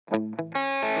It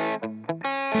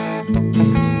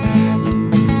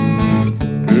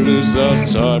is that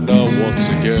time now once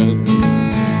again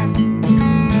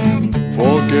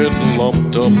for getting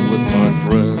lumped up with my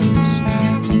friends.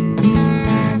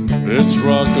 It's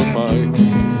Rocker Mike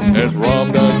and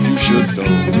Rob that you should know,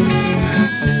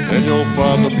 and you'll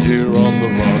find them here on The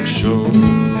Rock Show.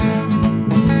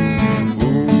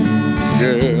 Ooh,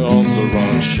 yeah, on The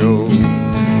Rock Show.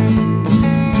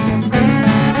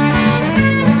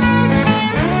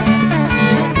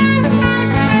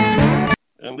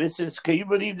 And this is, can you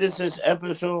believe this is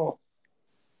episode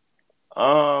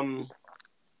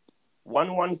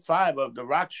 115 of The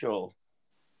Rock Show?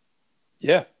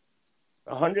 Yeah.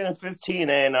 115,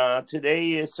 and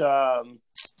today is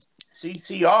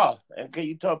CCR. And can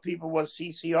you tell people what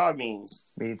CCR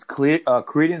means? Means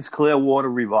Creedence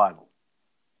Clearwater Revival.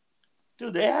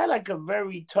 Dude, they had like a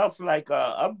very tough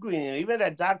upbringing. Even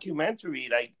that documentary,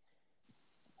 like,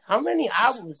 how many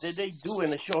albums did they do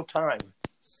in a short time?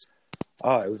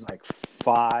 Oh, it was like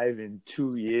 5 in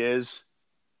 2 years.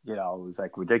 You know, it was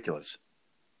like ridiculous.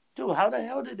 Dude, how the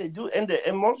hell did they do? And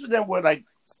most of them were like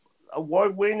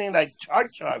award-winning, like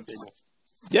chart-topping.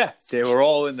 Yeah, they were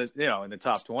all in the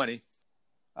top 20.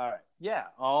 All right. Yeah.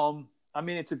 I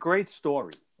mean, it's a great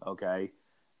story. Okay.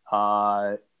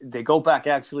 They go back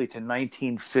actually to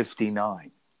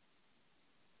 1959.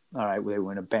 All right, they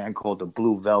were in a band called the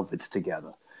Blue Velvets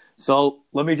together. So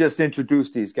let me just introduce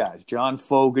these guys. John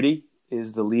Fogerty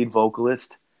is the lead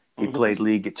vocalist. He played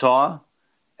lead guitar,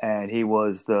 and he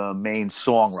was the main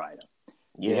songwriter.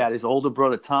 Yeah. He had his older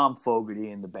brother, Tom Fogerty,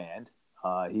 in the band.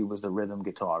 He was the rhythm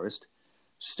guitarist.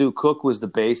 Stu Cook was the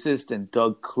bassist, and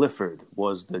Doug Clifford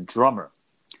was the drummer.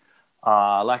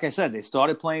 Like I said, they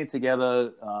started playing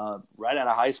together right out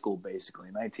of high school, basically,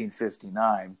 in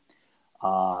 1959.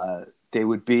 They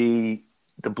would be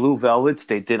the Blue Velvets.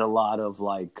 They did a lot of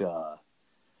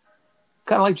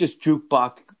kind of like just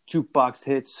jukebox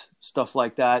hits, stuff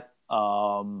like that.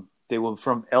 They were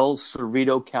from El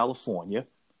Cerrito, California,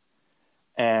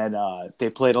 and they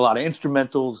played a lot of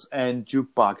instrumentals and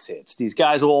jukebox hits. These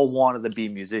guys all wanted to be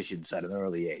musicians at an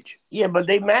early age. Yeah, but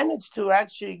they managed to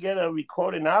actually get a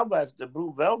recording album as the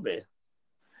Blue Velvet.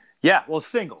 Yeah, well,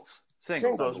 singles,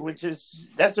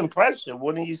 that's impressive,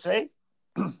 wouldn't you say?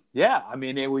 Yeah, I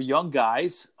mean, they were young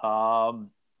guys.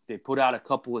 They put out a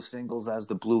couple of singles as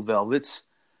the Blue Velvets.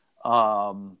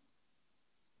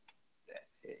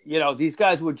 These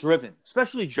guys were driven,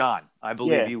 especially John. I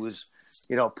believe he was,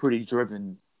 pretty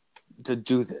driven to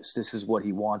do this. This is what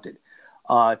he wanted.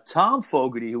 Tom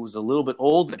Fogerty, who was a little bit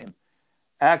older than him,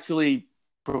 actually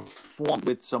performed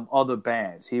with some other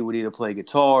bands. He would either play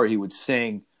guitar or he would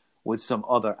sing with some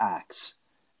other acts.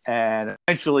 And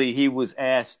eventually he was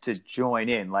asked to join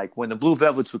in. Like when the Blue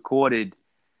Velvets recorded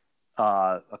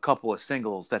a couple of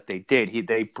singles that they did,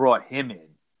 they brought him in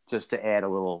just to add a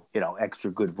little,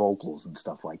 extra good vocals and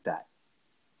stuff like that.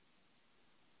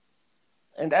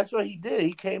 And that's what he did.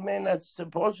 He came in as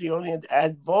supposedly only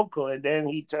add vocal, and then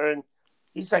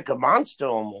he's like a monster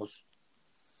almost.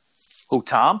 Who,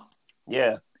 Tom?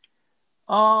 Yeah.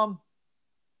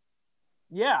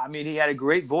 Yeah, I mean, he had a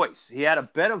great voice. He had a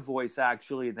better voice,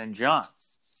 actually, than John.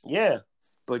 Yeah.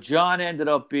 But John ended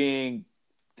up being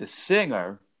the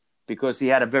singer because he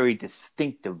had a very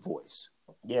distinctive voice.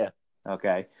 Yeah.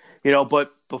 Okay.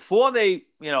 But before they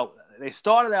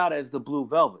started out as the Blue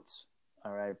Velvets,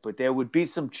 all right, but there would be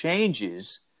some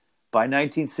changes by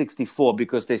 1964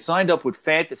 because they signed up with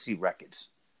Fantasy Records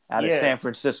out of San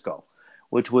Francisco,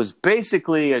 which was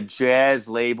basically a jazz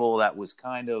label that was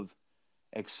kind of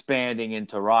expanding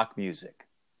into rock music.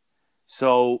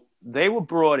 So they were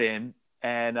brought in,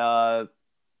 and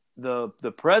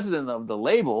the president of the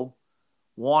label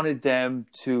wanted them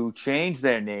to change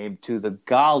their name to the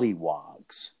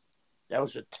Gollywogs. That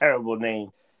was a terrible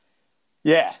name.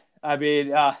 Yeah, I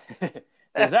mean,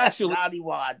 there's actually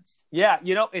Gollywogs. Yeah,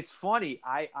 it's funny.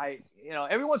 I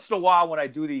every once in a while when I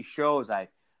do these shows, I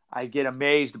get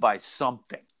amazed by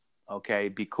something. Okay,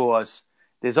 because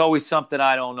there's always something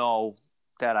I don't know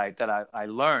that I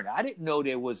learned. I didn't know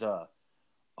there was a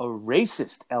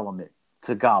racist element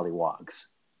to Gollywogs.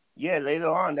 Yeah, later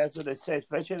on, that's what they said.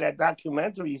 Especially that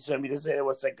documentary you sent me. They said it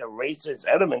was like a racist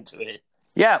element to it.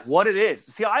 Yeah, what it is.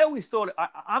 See, I always thought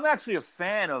I'm actually a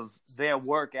fan of their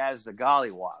work as the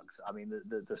Gollywogs. I mean,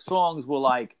 the songs were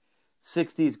like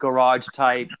 60s garage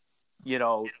type,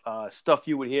 stuff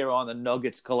you would hear on the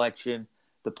Nuggets collection,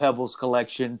 the Pebbles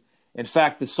collection. In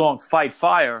fact, the song "Fight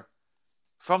Fire"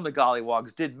 from the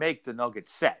Gollywogs did make the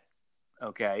Nuggets set.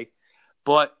 Okay,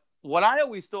 but what I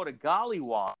always thought of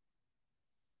Gollywog,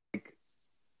 like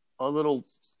a little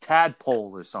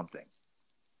tadpole or something.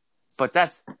 But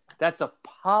that's That's a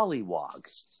pollywog.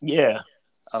 Yeah.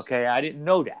 Okay, I didn't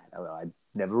know that. I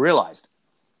never realized.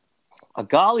 A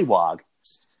gollywog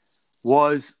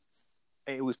was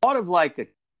part of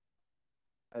like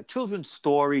a children's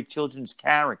story, children's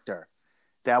character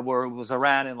that was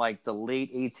around in like the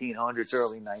late 1800s,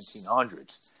 early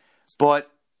 1900s. But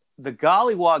the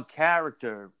gollywog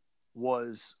character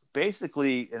was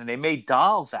basically, and they made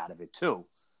dolls out of it too,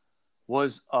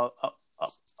 was a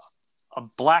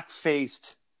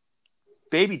black-faced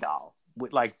baby doll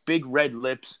with like big red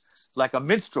lips, like a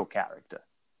minstrel character.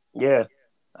 Yeah.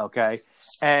 Okay.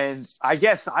 And I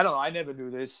guess, I don't know, I never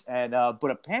knew this. And, but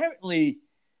apparently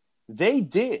they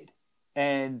did.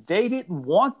 And they didn't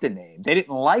want the name. They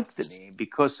didn't like the name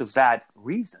because of that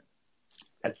reason.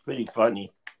 That's pretty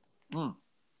funny.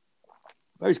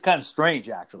 It's kind of strange,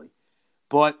 actually.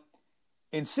 But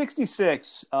in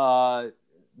 66,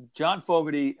 John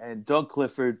Fogerty and Doug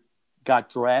Clifford got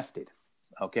drafted.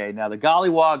 Okay. Now, the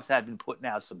Gollywogs had been putting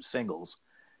out some singles.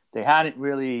 They hadn't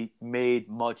really made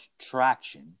much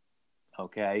traction.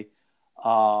 Okay.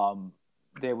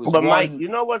 There was But Mike, you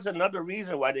know what's another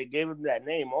reason why they gave him that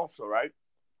name also, right?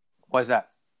 Why's that?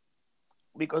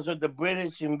 Because of the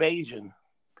British invasion.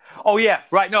 Oh, yeah.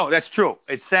 Right. No, that's true.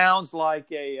 It sounds like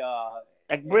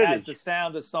Like it British. has the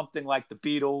sound of something like the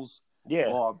Beatles. Yeah.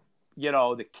 Or,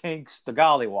 the Kinks, the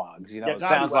Gollywogs. Yeah, It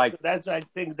sounds like... So I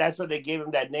think that's what they gave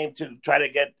him that name, to try to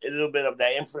get a little bit of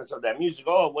that influence of that music.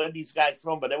 Oh, where are these guys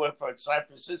from? But they were from San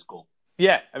Francisco.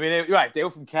 Yeah. I mean, they were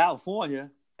from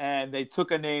California, and they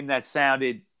took a name that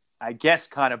sounded, I guess,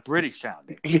 kind of British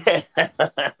sounding. Yeah.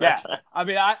 Yeah. I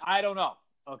mean, I don't know.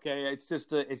 Okay, it's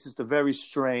just a very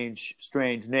strange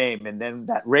name, and then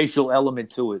that racial element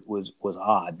to it was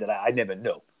odd that I never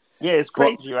knew. Yeah, it's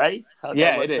crazy, right?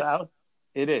 Yeah, it is.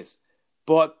 It is.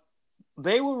 But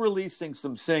they were releasing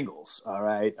some singles, all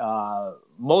right?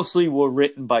 Mostly were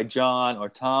written by John or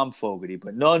Tom Fogerty,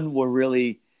 but none were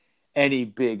really any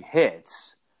big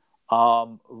hits.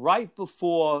 Right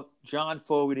before John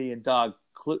Fogerty and Doug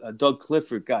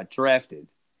Clifford got drafted,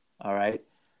 all right,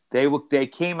 they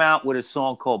came out with a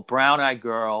song called Brown Eyed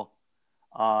Girl.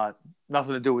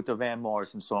 Nothing to do with the Van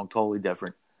Morrison song, totally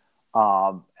different.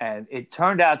 And it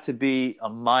turned out to be a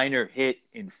minor hit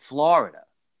in Florida.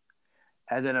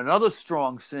 And then another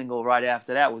strong single right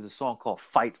after that was a song called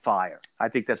Fight Fire. I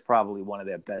think that's probably one of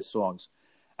their best songs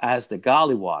as the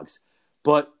Gollywogs.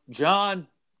 But John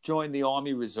joined the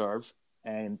Army Reserve,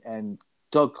 and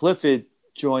Doug Clifford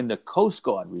joined the Coast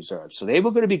Guard Reserve. So they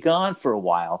were going to be gone for a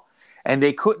while, and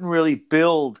they couldn't really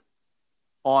build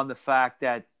on the fact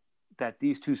that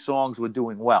these two songs were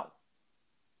doing well.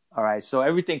 All right, so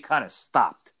everything kind of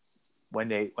stopped when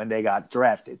they got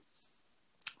drafted.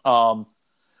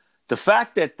 The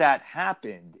fact that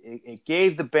happened, it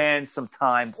gave the band some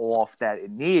time off that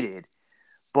it needed.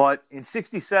 But in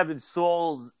 '67,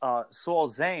 Saul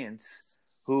Zaentz,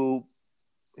 who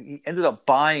he ended up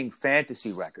buying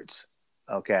Fantasy Records,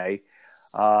 okay,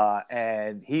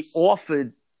 and he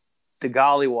offered the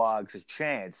Gollywogs a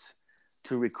chance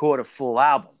to record a full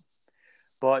album.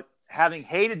 But having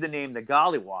hated the name the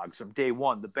Gollywogs from day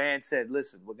one, the band said,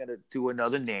 listen, we're going to do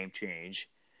another name change.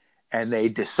 And they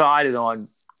decided on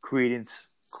Creedence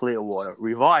Clearwater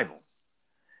Revival.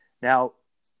 Now,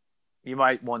 you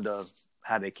might wonder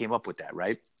how they came up with that,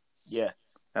 right? Yeah.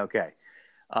 Okay.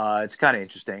 It's kind of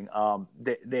interesting.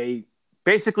 They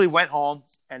basically went home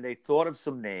and they thought of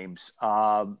some names.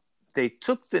 They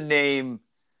took the name,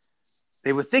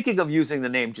 they were thinking of using the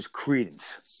name just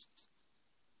Creedence.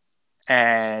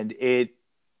 And it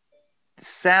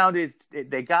sounded,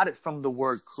 they got it from the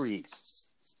word creed.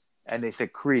 And they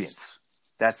said Creedence.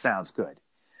 That sounds good.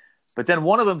 But then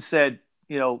one of them said,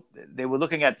 they were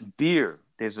looking at beer.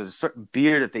 There's a certain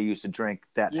beer that they used to drink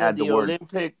that had the word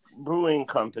Olympic Brewing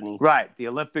Company. Right, the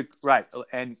Olympic, right,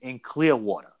 and in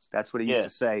Clearwater. That's what it used to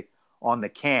say on the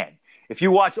can. If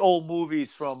you watch old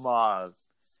movies from the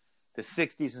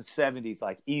 60s and 70s,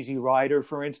 like Easy Rider,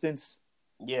 for instance,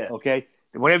 okay,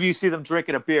 whenever you see them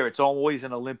drinking a beer, it's always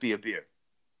an Olympia beer.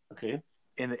 Okay.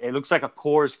 And it looks like a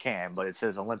Coors can, but it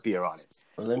says Olympia on it.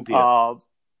 Olympia.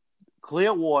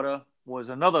 Clearwater was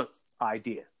another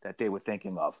idea that they were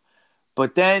thinking of.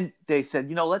 But then they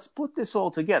said, let's put this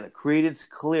all together. Creedence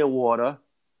Clearwater.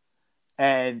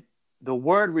 And the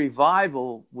word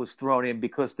revival was thrown in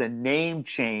because the name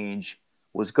change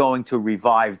was going to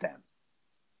revive them.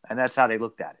 And that's how they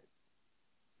looked at it.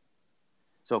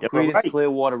 So Creedence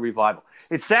Clearwater Revival.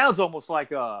 It sounds almost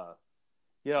like a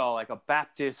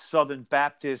Baptist, Southern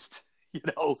Baptist,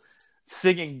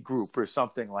 singing group or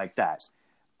something like that.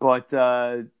 But,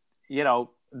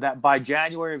 that by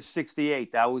January of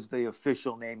 '68, that was the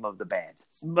official name of the band.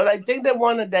 But I think they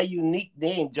wanted that unique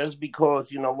name just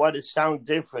because, what, it sounds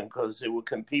different because it would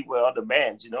compete with other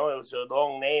bands. It was a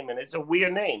long name and it's a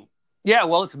weird name. Yeah,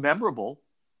 well, it's memorable.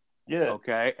 Yeah.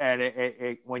 Okay,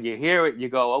 and when you hear it, you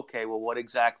go, okay, well, what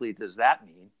exactly does that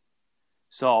mean?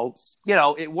 So,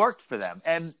 it worked for them.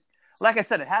 And like I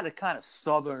said, it had a kind of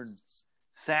Southern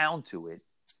sound to it.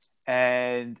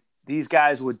 And these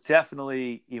guys would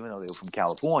definitely, even though they were from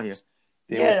California,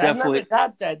 they were definitely... I never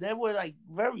got that. They were like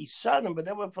very Southern, but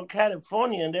they were from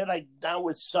California and they're like down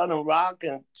with Southern rock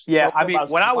and... Yeah, I mean,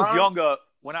 when I was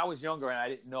younger and I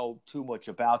didn't know too much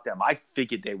about them, I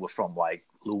figured they were from like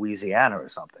Louisiana or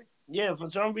something. Yeah, for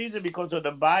some reason, because of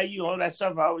the bayou, all that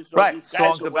stuff. I always thought right, these guys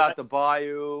songs about the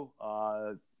bayou.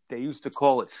 They used to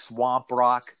call it swamp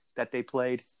rock that they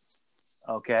played.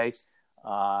 Okay,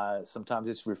 sometimes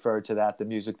it's referred to that, the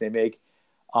music they make.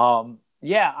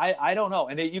 Yeah, I don't know,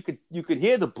 and you could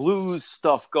hear the blues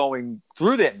stuff going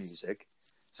through their music.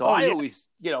 So I always,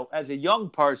 as a young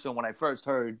person, when I first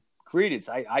heard Creedence,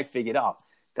 I figured,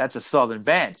 that's a Southern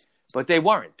band, but they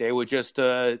weren't. They were just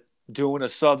doing a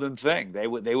Southern thing. They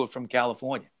were from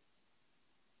California.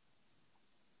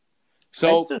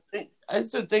 So I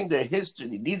still think the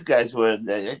history. These guys were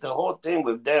the whole thing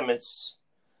with them. It's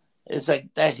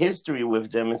like that history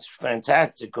with them is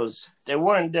fantastic because they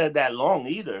weren't there that long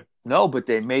either. No, but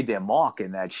they made their mark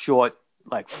in that short,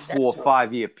 like 4 or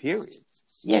 5 year period.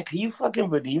 Yeah, can you fucking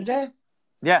believe that?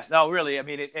 Yeah, no, really. I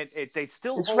mean, they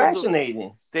still. It's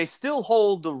fascinating. They still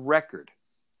hold the record.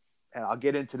 And I'll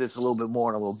get into this a little bit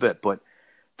more in a little bit, but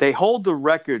they hold the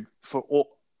record for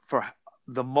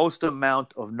the most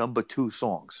amount of number 2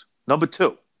 songs. Number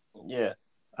 2. Yeah.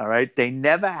 All right. They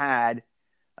never had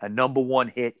a number 1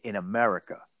 hit in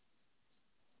America.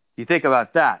 You think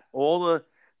about that. All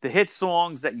the hit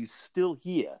songs that you still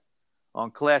hear on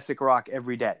classic rock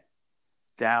every day.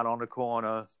 Down on the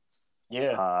Corner.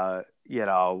 Yeah.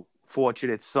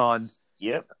 Fortunate Son.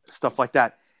 Yep. Stuff like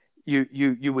that.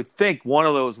 You would think one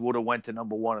of those would have went to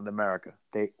number 1 in America.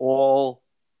 They all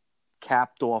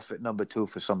capped off at number 2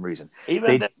 for some reason.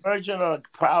 Even the version of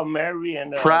Proud Mary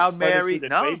and Proud Mary,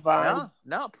 no,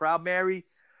 Proud Mary,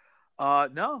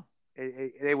 no.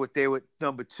 They were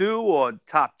number 2 or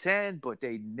top 10, but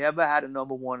they never had a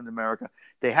number 1 in America.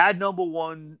 They had number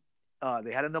 1.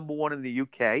 They had a number 1 in the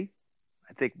UK,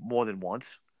 I think more than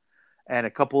once, and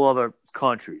a couple other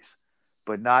countries.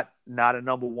 But not a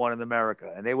number 1 in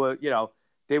America. And they were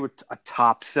a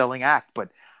top selling act, but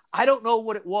I don't know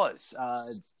what it was.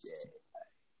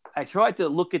 I tried to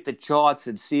look at the charts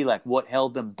and see like what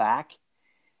held them back.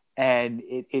 And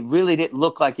it really didn't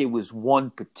look like it was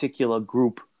one particular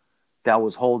group that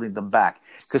was holding them back.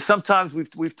 Because sometimes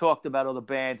we've talked about other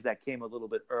bands that came a little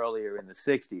bit earlier in the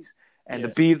 60s. And the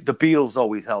Beatles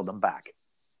always held them back.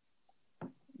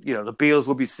 The Beatles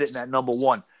would be sitting at number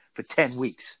 1 for 10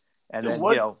 weeks. And then,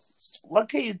 what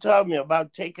can you tell me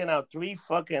about taking out 3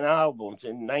 fucking albums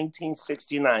in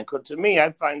 1969? Because to me,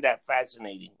 I find that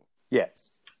fascinating. Yeah,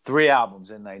 3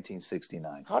 albums in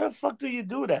 1969. How the fuck do you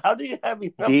do that? How do you have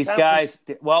enough these time guys?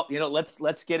 Well,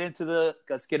 let's get into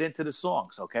the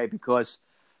songs, okay? Because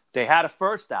they had a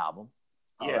first album.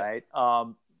 All right.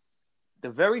 The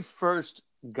very first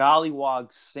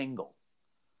Gollywog single,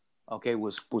 okay,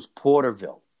 was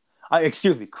Porterville.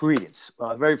 Excuse me, Creedence.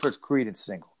 The very first Creedence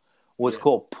single was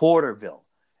called Porterville,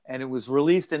 and it was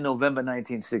released in November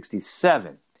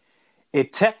 1967.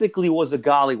 It technically was a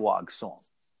Gollywog song,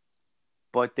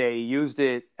 but they used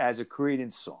it as a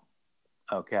Creedence song,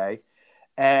 okay?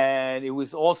 And it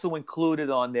was also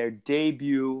included on their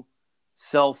debut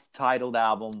self-titled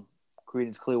album,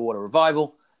 Creedence Clearwater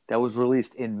Revival, that was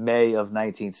released in May of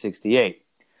 1968.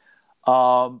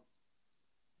 The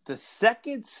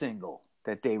second single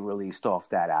that they released off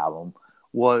that album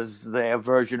was their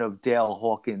version of Dale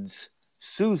Hawkins'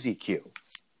 Susie Q.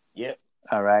 Yep.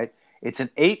 All right. It's an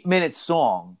 8-minute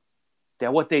song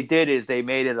that what they did is they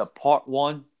made it a part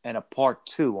 1 and a part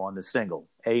 2 on the single,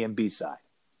 A and B side.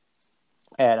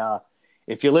 And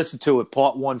if you listen to it,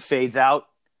 part 1 fades out,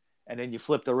 and then you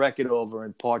flip the record over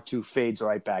and part 2 fades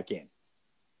right back in.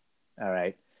 All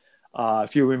right.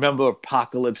 If you remember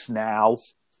Apocalypse Now,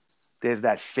 there's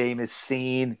that famous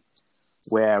scene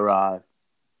where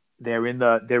they're in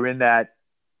that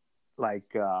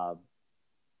like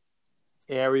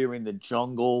area in the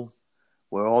jungle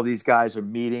where all these guys are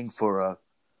meeting for a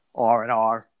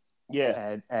R&R.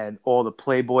 Yeah. And all the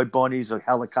Playboy bunnies are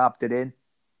helicoptered in.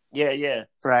 Yeah.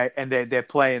 Right. And they're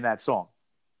playing that song.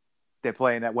 They're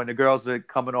playing that when the girls are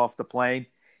coming off the plane,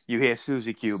 you hear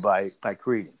Susie Q by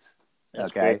Creedence.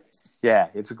 That's okay. Great. Yeah,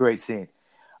 it's a great scene.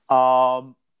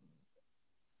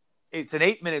 it's an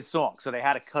 8-minute song, so they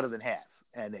had to cut it in half,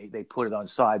 and they put it on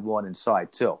side one and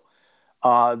side two.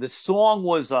 The song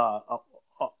was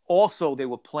also they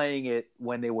were playing it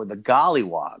when they were the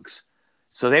Gollywogs,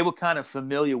 so they were kind of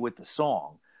familiar with the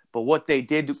song. But what they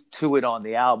did to it on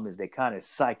the album is they kind of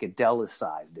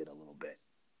psychedelicized it a little bit.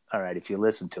 All right, if you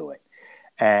listen to it.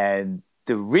 And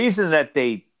the reason that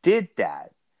they did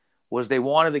that was they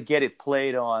wanted to get it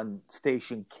played on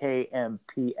station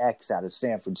KMPX out of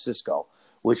San Francisco,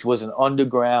 which was an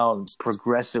underground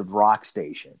progressive rock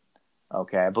station.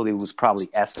 Okay, I believe it was probably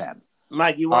FM.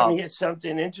 Mike, you want to hear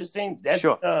something interesting? That's,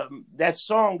 sure. That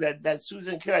song that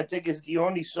Susan Kerr, I think, is the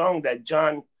only song that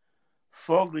John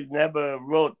Fogerty never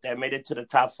wrote that made it to the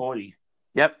top 40.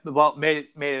 Yep. Well, made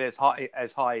it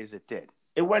as high as it did.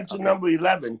 It went to number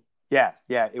 11. Yeah.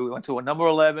 It went to a number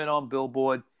 11 on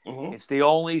Billboard. Mm-hmm. It's the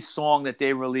only song that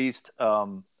they released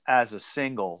as a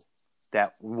single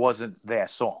that wasn't their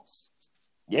song.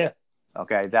 Yeah.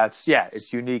 Okay.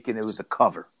 It's unique, and it was a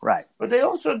cover, right? But they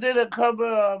also did a cover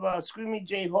of Screaming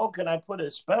Jay Hawk, and I Put a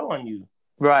Spell on You.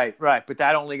 Right. But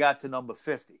that only got to number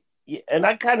 50. Yeah, and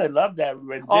I kind of love that.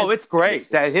 Oh, it's great.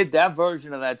 That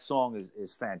version of that song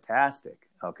is fantastic.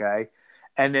 Okay,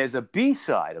 and there's a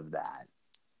B-side of that.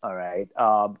 All right,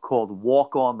 called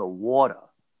 "Walk on the Water."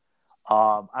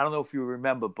 I don't know if you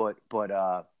remember, but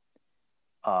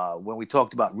when we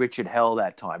talked about Richard Hell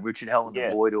that time, Richard Hell and the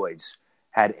Voidoids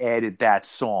had added that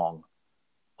song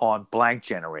on Blank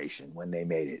Generation when they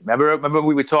made it. Remember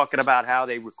we were talking about how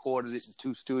they recorded it in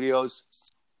 2 studios.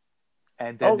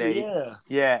 And then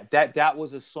that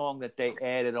was a song that they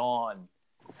added on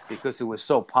because it was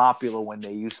so popular when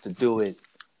they used to do it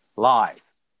live.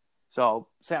 So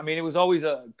I mean, it was always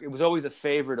a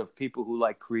favorite of people who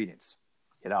like Creedence,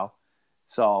 you know.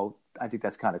 So I think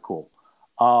that's kind of cool.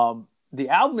 The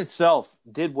album itself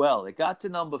did well. It got to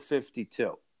number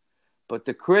 52, but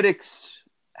the critics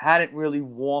hadn't really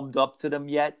warmed up to them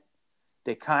yet.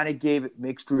 They kind of gave it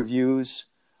mixed reviews.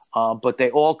 But they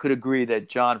all could agree that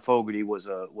John Fogerty was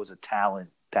a talent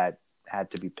that had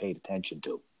to be paid attention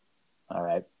to. All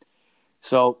right.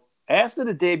 So after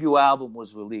the debut album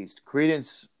was released,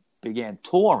 Creedence began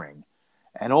touring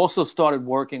and also started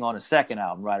working on a second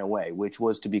album right away, which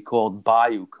was to be called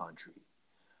Bayou Country.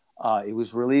 It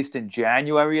was released in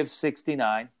January of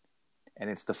 '69, and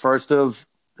it's the first of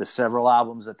the several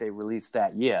albums that they released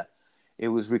that year. It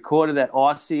was recorded at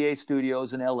RCA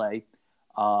Studios in L.A.,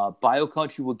 Bayou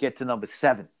Country would get to number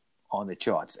 7 on the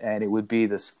charts, and it would be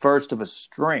the first of a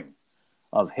string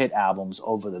of hit albums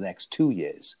over the next 2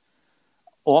 years.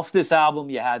 Off this album,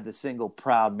 you had the single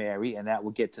Proud Mary, and that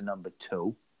would get to number 2.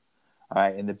 All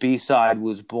right, and the B-side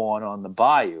was Born on the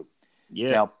Bayou.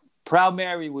 Yeah. Now, Proud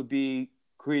Mary would be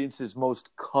Creedence's most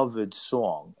covered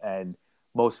song, and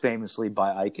most famously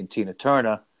by Ike and Tina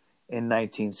Turner in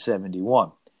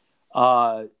 1971.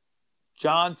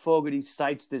 John Fogerty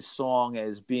cites this song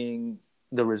as being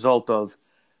the result of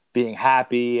being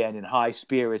happy and in high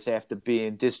spirits after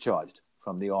being discharged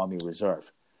from the Army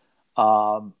Reserve.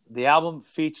 The album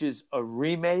features a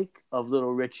remake of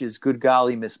Little Richard's Good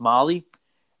Golly Miss Molly,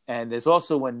 and there's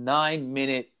also a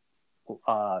 9-minute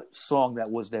song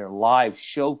that was their live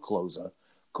show closer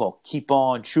called Keep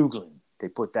On Chugling. They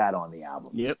put that on the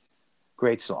album. Yep.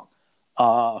 Great song.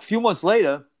 A few months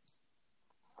later,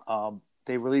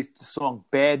 they released the song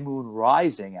Bad Moon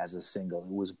Rising as a single.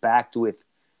 It was backed with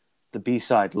the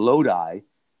B-side Lodi.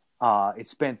 It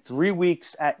spent 3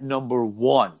 weeks at number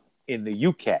 1 in the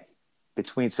UK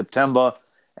between September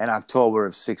and October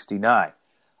of '69.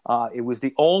 It was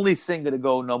the only single to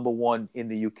go number 1 in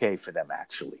the UK for them,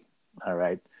 actually. All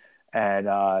right. And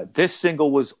this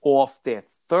single was off their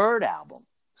 3rd album.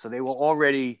 So they were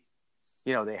already,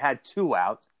 they had 2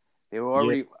 out. They were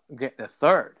already getting a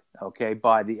 3rd, okay,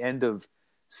 by the end of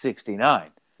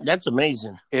 '69. That's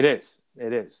amazing. It is.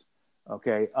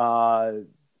 Okay.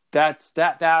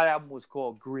 That album was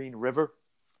called Green River,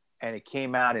 and it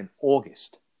came out in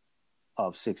August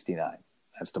of '69.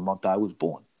 That's the month I was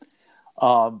born.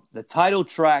 The title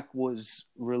track was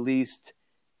released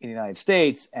in the United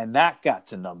States, and that got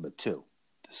to number 2,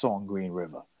 the song Green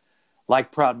River,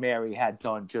 like Proud Mary had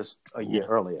done just a year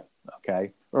earlier.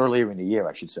 Okay, earlier in the year,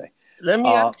 I should say. Let me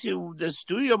ask you: the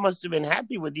studio must have been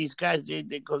happy with these guys.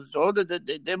 Because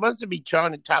they must have been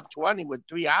charting top 20 with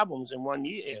 3 albums in 1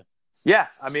 year. Yeah,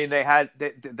 I mean they had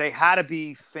to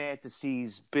be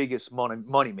Fantasy's biggest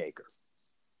money maker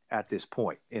at this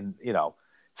point.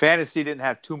 Fantasy didn't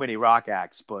have too many rock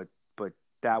acts, but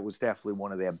that was definitely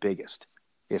one of their biggest,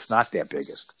 if not their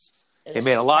biggest. They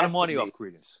made a lot of money off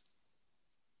Creedence.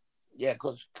 Yeah,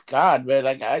 because, God, man,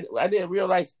 like I didn't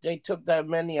realize they took that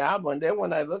many albums. And then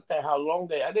when I looked at how long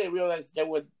I didn't realize they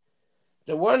would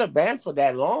They weren't a band for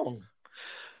that long.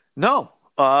 No,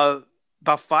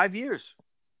 about 5 years.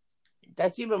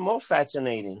 That's even more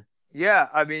fascinating. Yeah,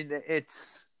 I mean,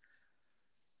 it's,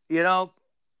 you know,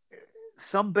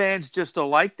 some bands just are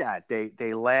like that.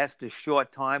 They last a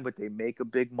short time, but they make a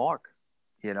big mark.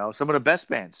 You know, some of the best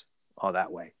bands are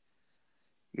that way.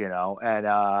 You know, and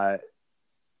I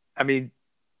mean,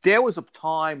 there was a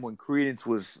time when Creedence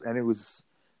was, and it was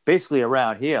basically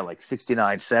around here, like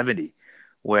 69, 70,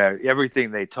 where everything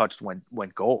they touched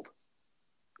went gold.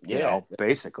 You know,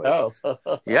 basically. Oh.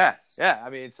 Yeah.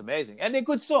 I mean, it's amazing. And they're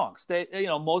good songs.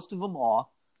 Most of them are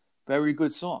very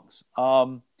good songs.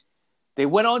 They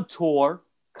went on tour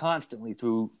constantly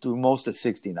through most of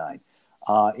 69.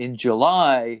 In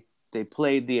July, they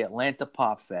played the Atlanta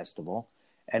Pop Festival.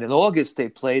 And in August, they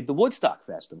played the Woodstock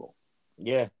Festival.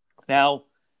 Yeah. Now,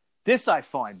 this I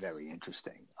find very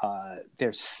interesting.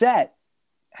 Their set,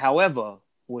 however,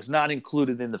 was not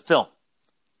included in the film,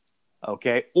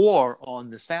 okay, or on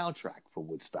the soundtrack for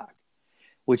Woodstock,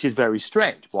 which is very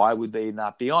strange. Why would they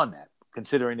not be on that,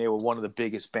 considering they were one of the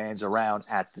biggest bands around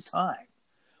at the time?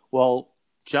 Well,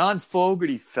 John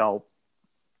Fogerty felt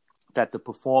that the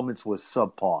performance was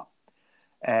subpar.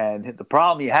 And the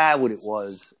problem he had with it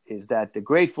is that the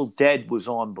Grateful Dead was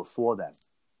on before them.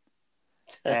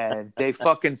 And they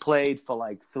fucking played for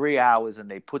like 3 hours and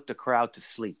they put the crowd to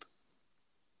sleep.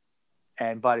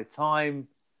 And by the time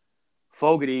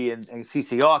Fogerty and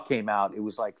CCR came out, it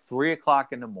was like 3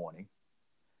 o'clock in the morning.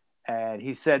 And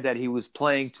he said that he was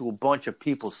playing to a bunch of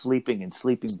people sleeping in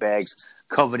sleeping bags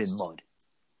covered in mud.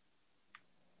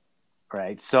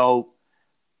 Right? So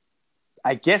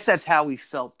I guess that's how he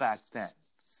felt back then.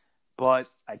 But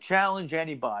I challenge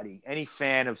anybody, any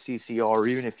fan of CCR, or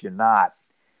even if you're not,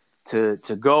 to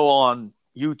go on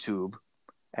YouTube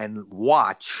and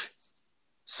watch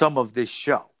some of this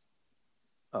show,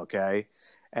 okay?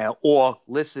 Or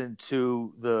listen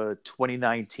to the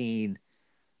 2019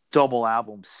 double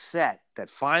album set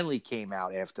that finally came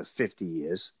out after 50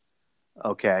 years,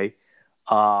 okay?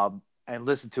 And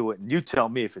listen to it, and you tell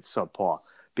me if it's subpar,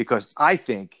 because I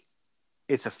think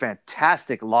it's a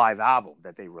fantastic live album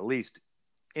that they released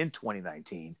in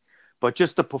 2019, but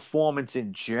just the performance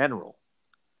in general,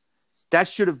 that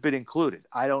should have been included.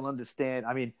 I don't understand.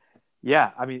 I mean,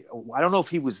 I don't know if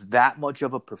he was that much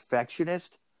of a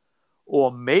perfectionist,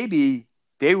 or maybe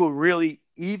they were really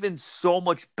even so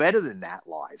much better than that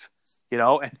live,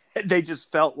 and they just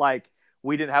felt like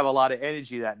we didn't have a lot of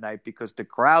energy that night because the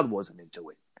crowd wasn't into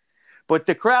it. But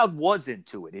the crowd was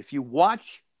into it. If you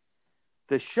watch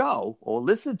the show or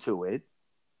listen to it,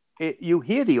 you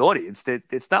hear the audience. That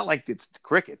it's not like it's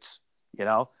crickets,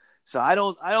 So I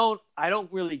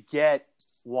don't really get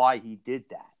why he did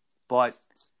that. But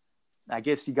I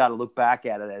guess you got to look back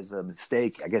at it as a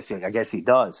mistake. I guess he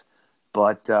does.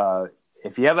 But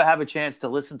if you ever have a chance to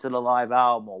listen to the live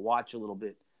album or watch a little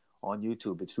bit on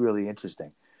YouTube, it's really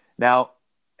interesting. Now,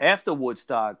 after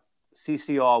Woodstock,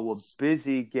 CCR were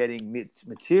busy getting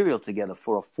material together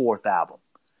for a fourth album.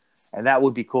 And that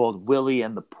would be called Willie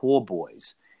and the Poor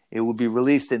Boys. It would be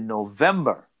released in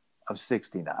November of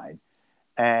 69.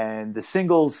 And the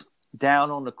singles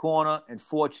Down on the Corner and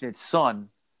Fortunate Son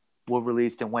were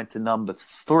released and went to number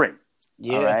 3.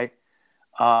 Yeah.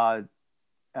 All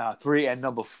right. 3 and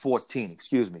number 14,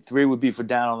 excuse me. 3 would be for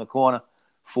Down on the Corner,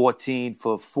 14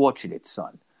 for Fortunate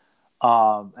Son.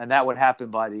 And that would happen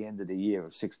by the end of the year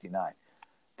of 69.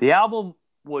 The album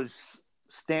was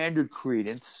standard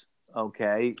Creedence,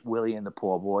 okay, Willie and the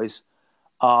Poor Boys.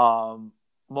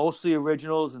 Mostly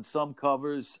originals and some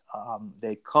covers.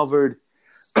 They covered,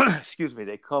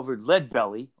 they covered Lead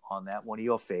Belly on that, one of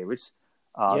your favorites.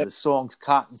 Yep. The songs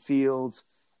Cotton Fields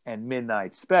and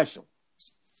Midnight Special.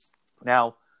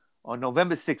 Now, on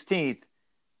November 16th,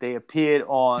 they appeared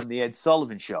on the Ed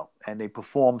Sullivan Show, and they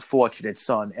performed Fortunate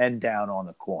Son and Down on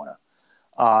the Corner.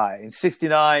 In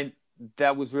 69,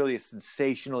 that was really a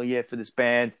sensational year for this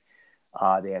band.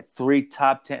 They had 3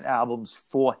 top 10 albums,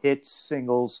 4 hits,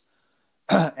 singles,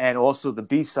 and also the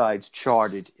B-sides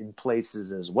charted in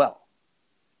places as well.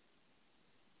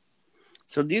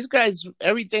 So these guys,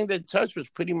 everything they touched was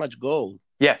pretty much gold.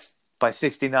 Yes, by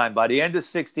 69. By the end of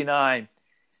 69,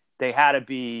 they had to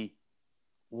be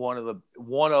one of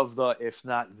the, if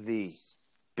not the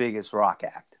biggest rock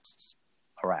act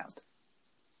around.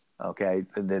 Okay,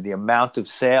 the amount of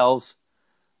sales,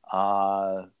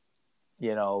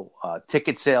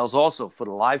 ticket sales also for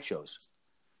the live shows.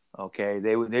 Okay,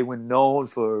 they were known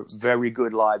for very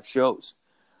good live shows.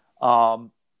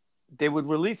 They would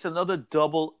release another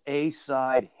double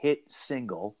A-side hit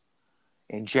single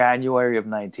in January of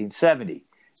 1970,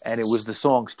 and it was the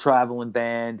songs "Traveling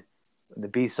Band," and the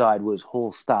B-side was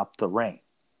 "Who'll Stop the Rain."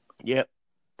 Yep.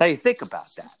 Now you think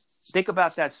about that. Think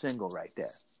about that single right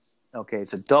there. Okay,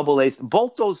 it's a double A.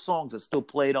 Both those songs are still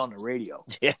played on the radio.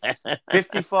 Yeah.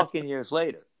 50 fucking years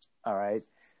later. All right.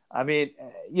 I mean,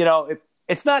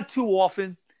 it's not too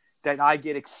often that I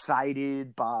get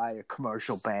excited by a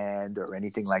commercial band or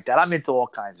anything like that. I'm into all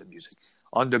kinds of music,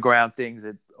 underground things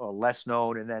that are less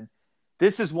known. And then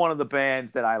this is one of the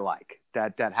bands that I like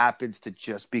that happens to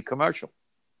just be commercial.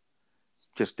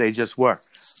 They just were.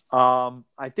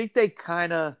 I think they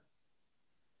kind of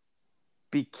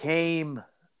became,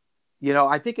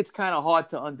 I think it's kind of hard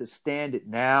to understand it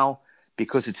now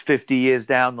because it's 50 years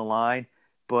down the line.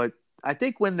 But I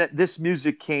think when this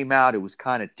music came out, it was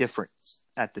kind of different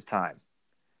at the time.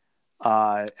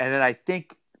 And then I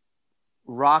think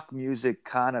rock music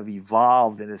kind of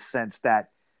evolved in a sense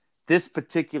that this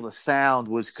particular sound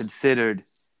was considered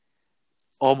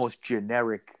almost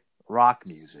generic rock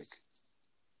music.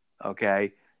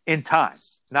 Okay. In time,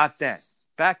 not then.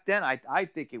 Back then, I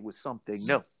think it was something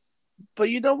new.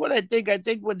 But you know what I think? I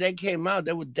think when they came out,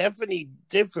 they were definitely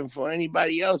different for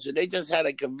anybody else. And they just had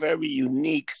like a very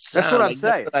unique sound. That's what I'm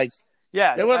saying.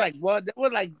 They were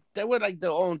like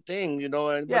their own thing,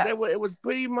 But it was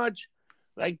pretty much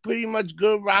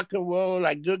good rock and roll,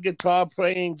 like good guitar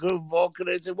playing, good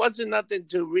vocalists. It wasn't nothing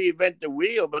to reinvent the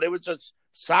wheel, but it was just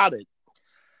solid.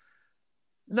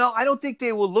 No, I don't think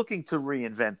they were looking to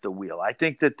reinvent the wheel. I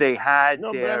think that they had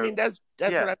but I mean that's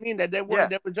what I mean. That they were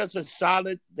just a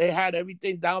solid. They had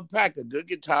everything down packed. A good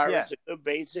guitarist, a good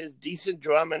bassist, decent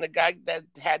drum, and a guy that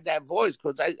had that voice.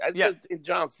 Because I just think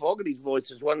John Fogerty's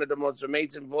voice is one of the most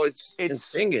amazing voices in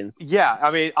singing. Yeah, I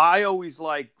mean, I always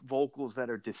like vocals that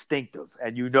are distinctive,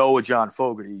 and a John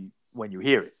Fogerty when you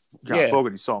hear it. John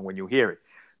Fogerty song when you hear it,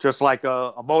 just like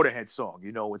a Motorhead song.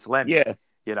 It's Lemmy.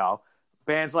 Yeah,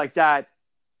 bands like that.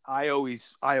 I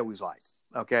always like,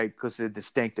 okay, because they're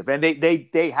distinctive. And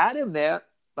they had him there.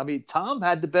 I mean, Tom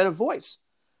had the better voice,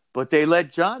 but they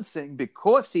let John sing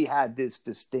because he had this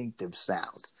distinctive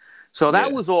sound. So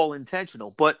that was all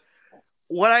intentional. But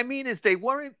what I mean is they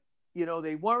weren't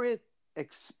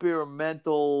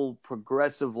experimental,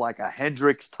 progressive like a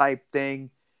Hendrix type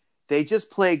thing. They just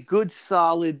played good,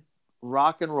 solid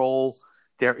rock and roll.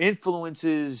 Their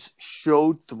influences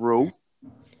showed through.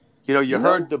 You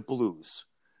heard the blues.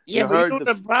 Yeah, but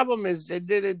the problem is they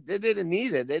didn't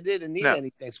need it. They didn't need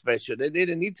anything special. They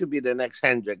didn't need to be the next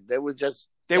Hendrix. They weren't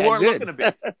looking to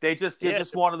be. They just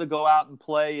wanted to go out and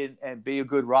play and be a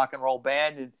good rock and roll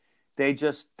band, and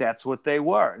that's what they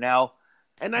were. Now,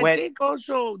 and I think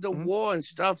also the war and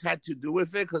stuff had to do with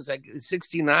it because like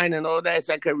 '69 and all that, it's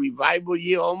like a revival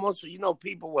year almost. So,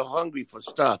 people were hungry for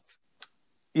stuff.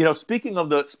 Speaking of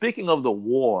the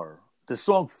war, the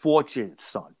song "Fortunate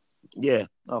Son." Yeah.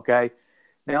 Okay.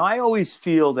 Now, I always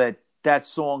feel that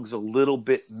song's a little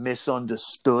bit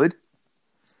misunderstood.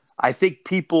 I think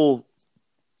people,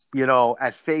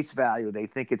 at face value, they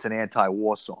think it's an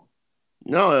anti-war song.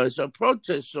 No, it's a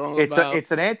protest song.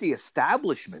 It's an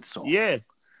anti-establishment song. Yeah.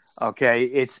 Okay.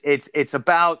 It's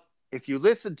about, if you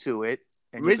listen to it,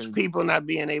 and rich people not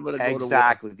being able to go to war.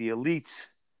 Exactly. The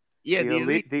elites. Yeah,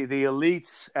 the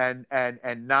elites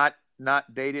and not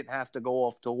they didn't have to go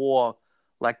off to war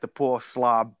like the poor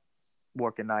slob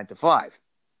working 9 to 5.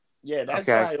 Yeah, that's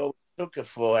what I always took it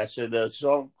for. I said a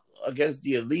song against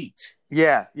the elite.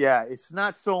 Yeah. It's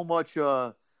not so much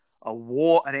an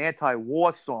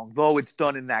anti-war song, though it's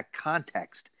done in that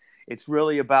context. It's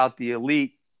really about the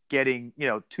elite getting,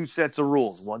 two sets of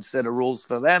rules. One set of rules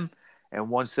for them and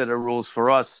one set of rules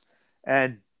for us.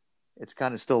 And it's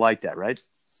kind of still like that, right?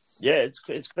 Yeah,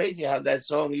 it's crazy how that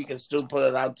song, you can still put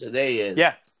it out today. And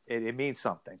yeah, it means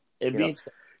something. It means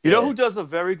You know who does a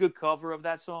very good cover of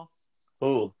that song?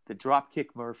 Who? The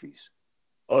Dropkick Murphys.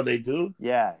 Oh, they do?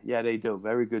 Yeah, they do.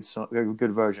 Very good song, very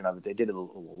good version of it. They did it a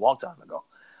long time ago.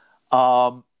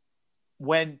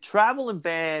 When Traveling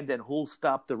Band and Who'll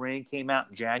Stop the Rain came out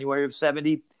in January of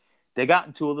 '70, they got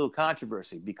into a little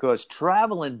controversy because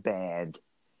Traveling Band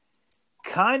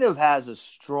kind of has a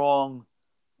strong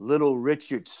Little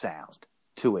Richard sound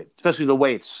to it, especially the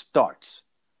way it starts.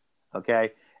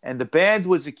 Okay? And the band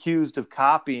was accused of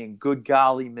copying Good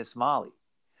Golly Miss Molly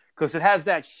because it has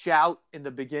that shout in the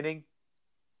beginning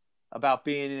about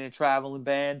being in a traveling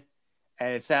band,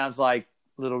 and it sounds like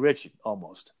Little Richard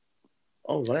almost.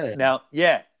 Oh, man. Now,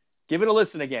 give it a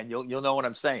listen again. You'll know what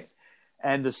I'm saying.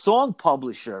 And the song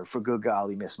publisher for Good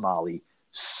Golly Miss Molly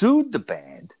sued the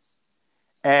band,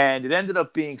 and it ended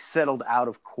up being settled out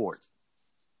of court.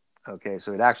 Okay,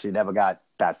 so it actually never got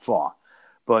that far.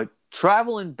 But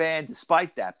Traveling Band,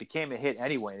 despite that, became a hit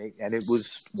anyway, and it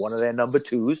was one of their number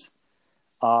 2s.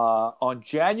 On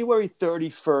January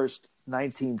 31st,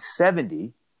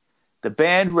 1970, The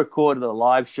band recorded a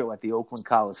live show at the Oakland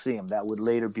Coliseum that would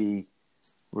later be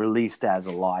released as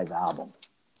a live album.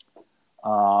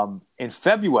 In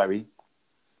February,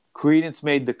 Creedence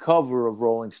made the cover of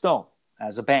Rolling Stone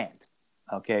as a band.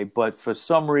 Okay, but for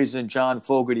some reason, John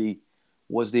Fogerty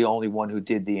was the only one who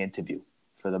did the interview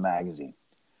for the magazine.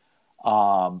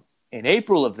 In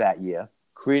April of that year,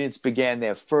 Creedence began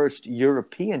their first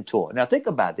European tour. Now think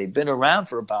about it. They've been around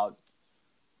for about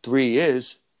 3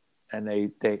 years, and they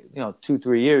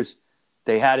 2-3 years,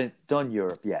 they hadn't done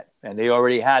Europe yet. And they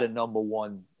already had a number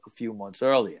one a few months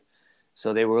earlier.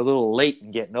 So they were a little late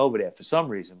in getting over there for some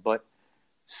reason. But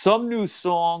some new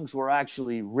songs were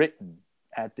actually written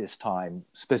at this time,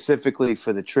 specifically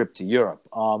for the trip to Europe.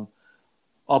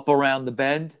 Up Around the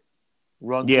Bend,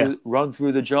 Run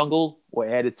Through the Jungle were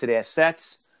added to their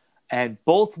sets, and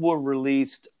both were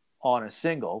released on a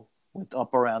single, with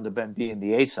Up Around the Bend being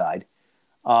the A-side,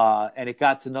 and it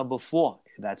got to number 4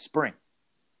 that spring.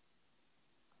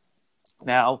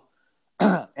 Now,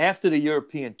 after the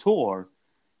European tour,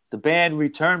 the band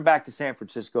returned back to San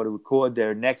Francisco to record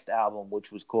their next album,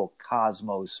 which was called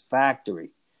Cosmo's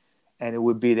Factory, and it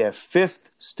would be their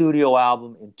 5th studio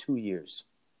album in 2 years.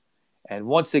 And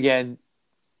once again,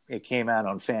 it came out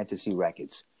on Fantasy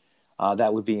Records.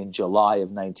 That would be in July of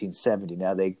 1970.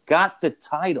 Now, they got the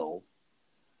title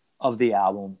of the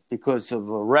album because of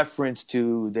a reference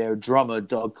to their drummer,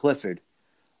 Doug Clifford,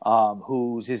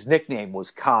 his nickname was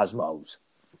Cosmos,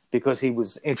 because he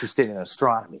was interested in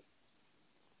astronomy.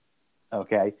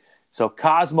 Okay, so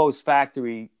Cosmo's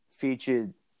Factory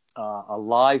featured a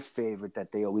live favorite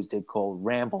that they always did called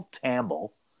Ramble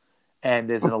Tamble. And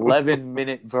there's an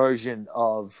 11-minute version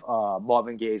of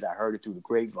Marvin Gaye's I Heard It Through the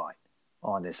Grapevine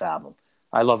on this album.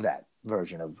 I love that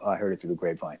version of I Heard It Through the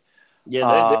Grapevine. Yeah,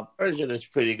 that version is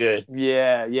pretty good.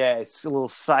 Yeah, it's a little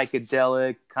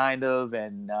psychedelic, kind of,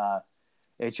 and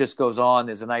it just goes on.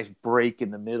 There's a nice break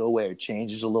in the middle where it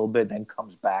changes a little bit, then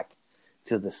comes back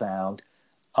to the sound.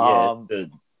 The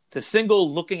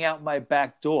single Looking Out My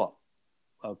Back Door,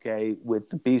 okay,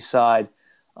 with the B-side,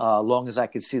 Long As I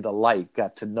Can See the Light,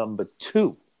 got to number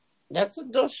 2.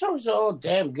 Those songs are all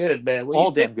damn good, man.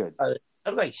 All damn good.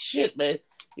 I'm like, shit, man.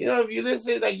 You know, if you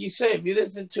listen, like you say, if you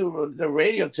listen to the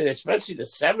radio today, especially the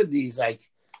 70s, like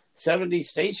 70s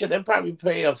station, they probably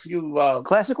play a few...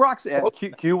 classic rocks at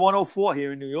Q104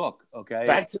 here in New York, okay?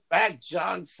 Back-to-back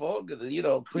John Fogerty,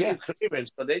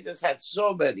 Creedence, but they just had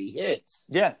so many hits.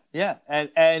 Yeah.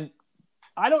 And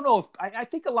I don't know if... I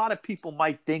think a lot of people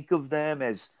might think of them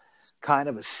as kind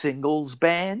of a singles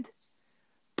band,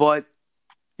 but,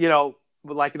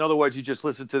 like, in other words, you just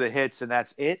listen to the hits and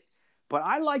that's it. But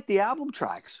I like the album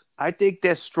tracks. I think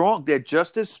they're strong. They're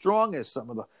just as strong as some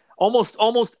of the...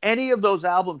 Almost any of those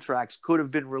album tracks could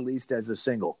have been released as a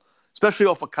single, especially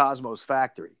off of Cosmo's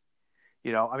Factory.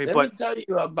 Let me tell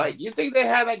you, Mike, you think they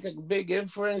had like a big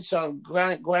influence on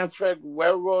Grand Fred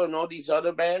Railroad and all these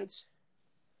other bands?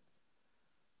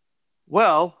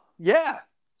 Well, yeah.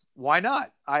 Why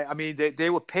not? I mean, they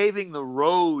were paving the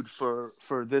road for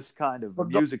this kind of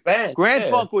music. Grand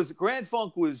Funk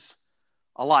was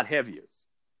a lot heavier.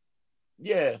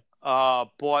 Yeah.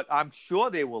 But I'm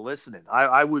sure they were listening.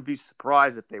 I would be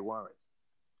surprised if they weren't.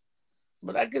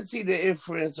 But I could see the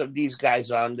influence of these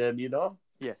guys on them,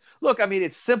 Yeah. Look, I mean,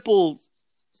 it's simple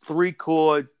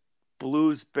 3-chord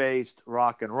blues-based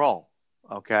rock and roll,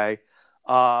 okay?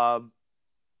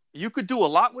 You could do a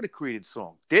lot with a Creedence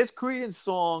song. There's Creedence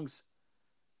songs,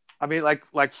 I mean,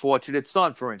 like Fortunate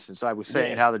Son, for instance. I was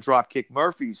saying how the Dropkick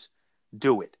Murphys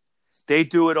do it. They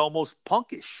do it almost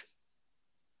punkish.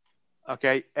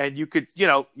 Okay, and you could,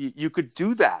 you could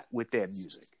do that with their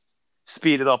music,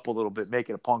 speed it up a little bit, make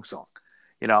it a punk song.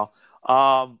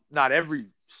 Not every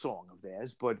song of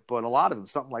theirs, but a lot of them.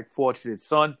 Something like "Fortunate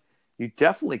Son," you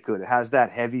definitely could. It has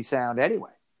that heavy sound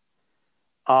anyway.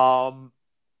 I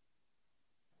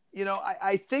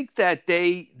think that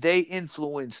they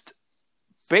influenced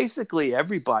basically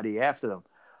everybody after them.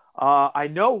 I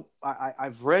know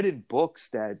I've read in books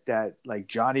that like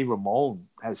Johnny Ramone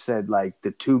has said like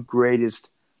the 2 greatest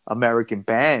American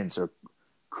bands are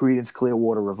Creedence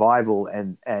Clearwater Revival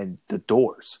and The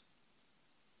Doors.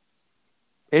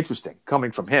 Interesting,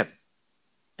 coming from him.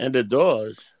 And The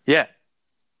Doors? Yeah.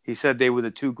 He said they were the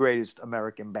 2 greatest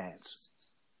American bands.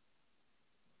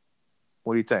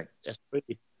 What do you think? That's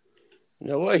pretty... You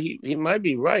know what? He might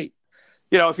be right.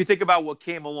 If you think about what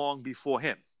came along before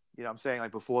him. I'm saying,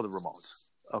 like, before the Ramones.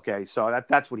 Okay, so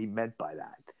that's what he meant by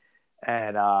that.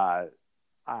 And I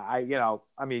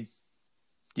mean,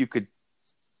 you could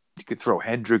throw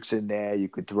Hendrix in there, you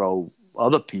could throw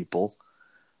other people,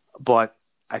 but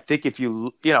I think if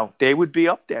they would be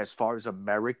up there as far as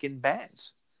American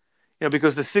bands.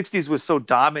 because the 60s was so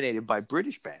dominated by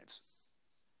British bands.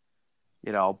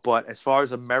 But as far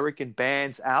as American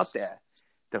bands out there,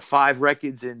 the 5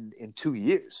 records in 2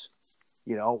 years,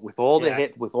 with all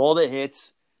the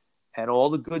hits and all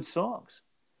the good songs.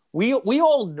 We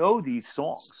all know these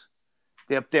songs.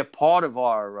 They're part of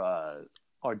our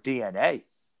DNA.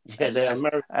 Yeah,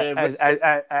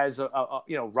 as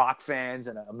rock fans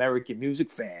and American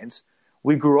music fans,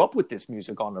 we grew up with this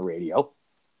music on the radio.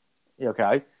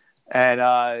 Okay,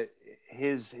 and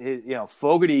his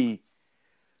Fogerty.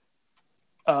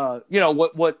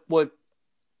 What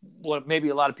maybe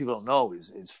a lot of people don't know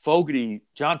is Fogerty,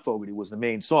 John Fogerty, was the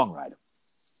main songwriter.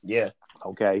 Yeah.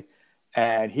 Okay,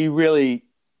 and he really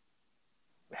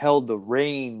held the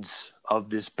reins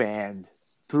of this band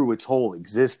through its whole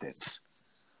existence.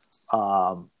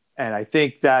 And I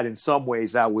think that in some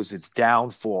ways that was its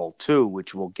downfall too,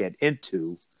 which we'll get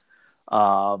into.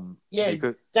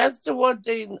 That's the one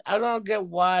thing I don't get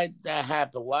why that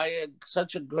happened. Why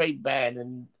such a great band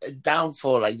and a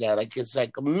downfall like that? Like, it's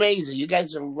like amazing. You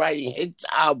guys are writing hits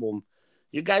album.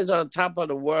 You guys are on top of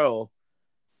the world.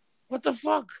 What the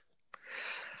fuck?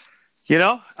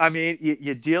 I mean,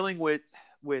 you're dealing with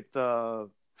 4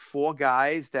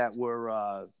 guys that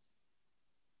were,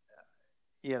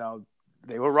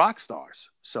 they were rock stars.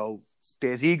 So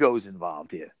there's egos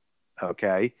involved here.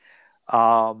 Okay.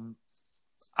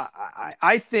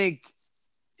 I think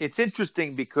it's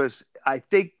interesting because I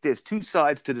think there's 2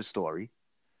 sides to the story,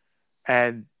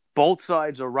 and both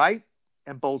sides are right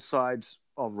and both sides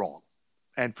are wrong.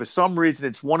 And for some reason,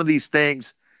 it's one of these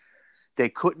things they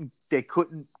couldn't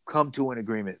come to an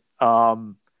agreement.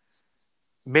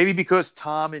 Maybe because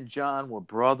Tom and John were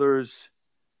brothers,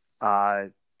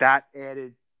 that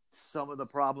added some of the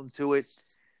problem to it.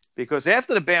 Because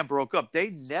after the band broke up, they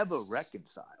never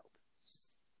reconciled.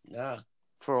 Yeah.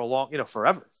 For a long,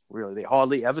 forever, really. They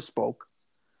hardly ever spoke,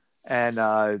 and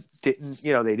they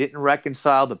didn't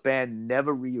reconcile. The band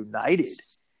never reunited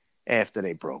after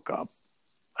they broke up.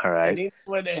 All right. And even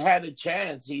when they had a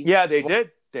chance, they did.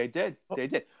 They did.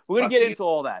 We're going to get into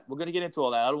all that.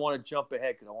 I don't want to jump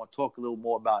ahead because I want to talk a little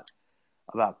more about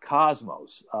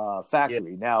Cosmos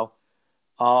Factory. Yeah. Now,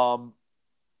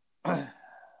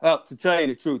 well, to tell you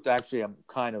the truth, actually, I'm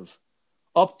kind of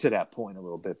up to that point a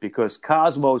little bit because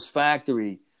Cosmos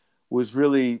Factory was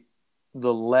really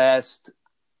the last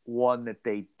one that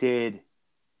they did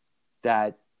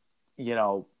that,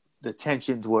 the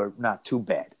tensions were not too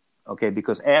bad. Okay.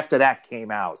 Because after that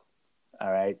came out,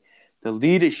 all right, the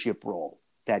leadership role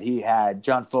that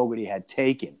John Fogerty had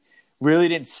taken really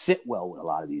didn't sit well with a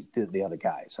lot of the other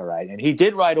guys. All right. And he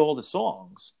did write all the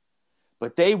songs,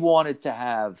 but they wanted to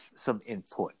have some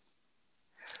input.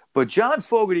 But John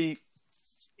Fogerty,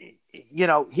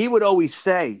 he would always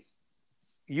say,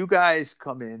 you guys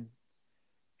come in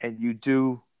and you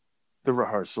do the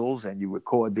rehearsals and you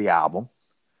record the album,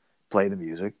 play the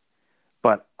music.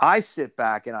 But I sit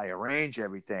back and I arrange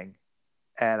everything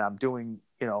and I'm doing,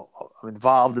 I'm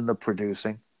involved in the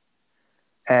producing.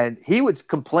 And he would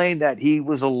complain that he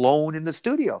was alone in the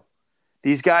studio.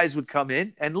 These guys would come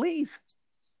in and leave.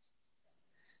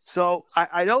 So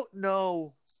I don't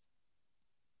know.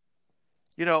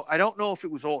 I don't know if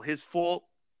it was all his fault.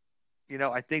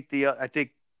 I think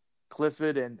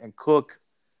Clifford and Cook,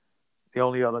 the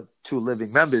only other 2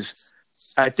 living members,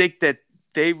 I think that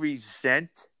they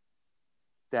resent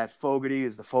that Fogerty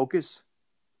is the focus.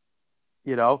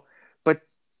 But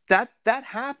that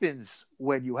happens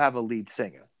when you have a lead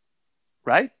singer,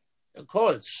 right? Of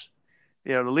course.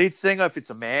 The lead singer, if it's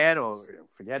a man or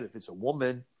forget it, if it's a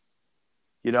woman,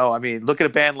 I mean, look at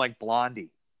a band like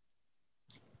Blondie.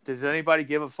 Does anybody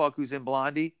give a fuck who's in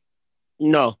Blondie?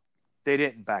 No. They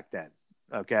didn't back then.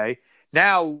 Okay.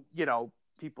 Now,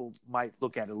 people might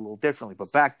look at it a little differently,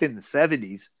 but back then in the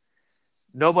 70s,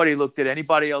 nobody looked at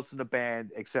anybody else in the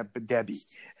band except Debbie.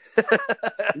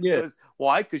 Yeah.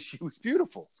 Why? Because she was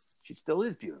beautiful. She still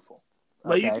is beautiful.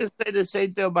 But you can say the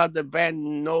same thing about the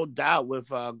band No Doubt with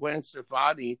Gwen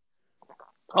Stefani.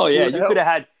 Oh yeah,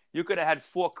 you could have had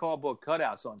 4 cardboard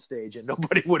cutouts on stage and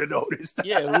nobody would have noticed.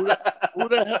 Yeah, who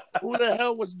the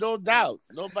hell was No Doubt?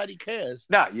 Nobody cares.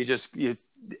 No,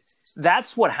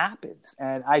 that's what happens.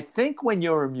 And I think when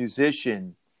you're a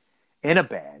musician in a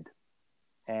band,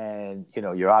 and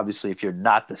you're obviously, if you're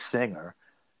not the singer,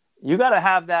 you got to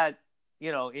have that,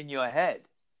 in your head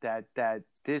that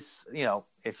this,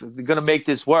 if we're going to make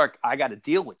this work, I got to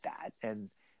deal with that. And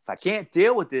if I can't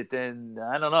deal with it, then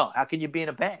I don't know. How can you be in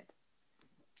a band?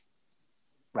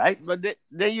 Right? But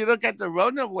then you look at the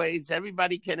Runaways.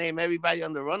 Everybody can name everybody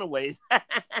on the Runaways.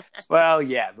 Well,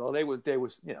 yeah. Well, they was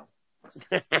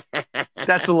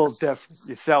That's a little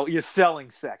different. You're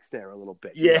selling sex there a little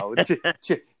bit. Yeah.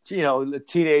 The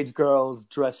teenage girls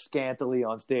dressed scantily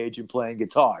on stage and playing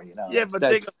guitar. Yeah, but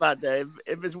think about that.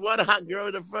 If it's one hot girl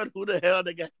in the front, who the hell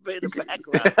they got to play in the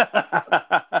background?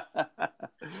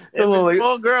 It's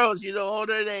 4 girls, all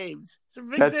their names. It's a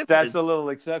big difference. That's a little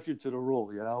exception to the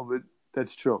rule, but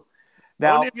that's true.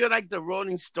 Now, only if you're like the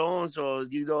Rolling Stones or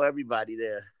everybody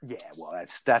there. Yeah, well,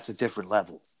 that's a different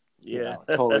level. Yeah,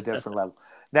 totally different level.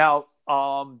 Now,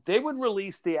 they would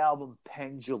release the album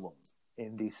Pendulum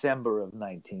in December of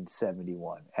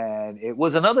 1971, and it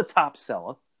was another top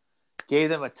seller. Gave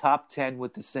them a top 10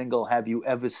 with the single "Have You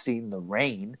Ever Seen the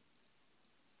Rain?"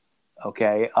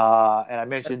 Okay, and I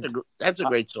mentioned that's a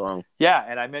great song. Yeah,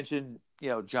 and I mentioned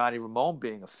Johnny Ramone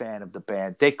being a fan of the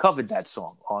band. They covered that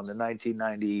song on the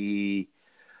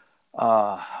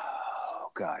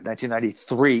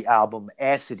 1993 album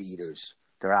Acid Eaters.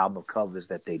 Their album covers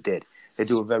that they did. They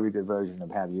do a very good version of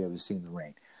 "Have You Ever Seen the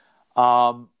Rain?"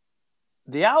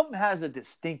 The album has a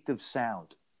distinctive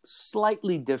sound,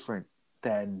 slightly different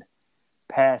than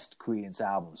past Creedence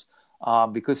albums,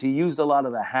 because he used a lot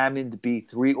of the Hammond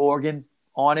B3 organ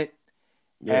on it,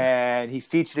 and he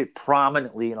featured it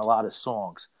prominently in a lot of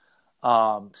songs.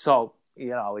 So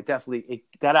it definitely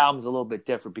that album's a little bit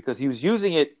different because he was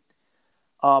using it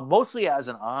mostly as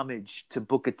an homage to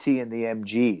Booker T and the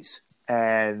MGs.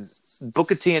 And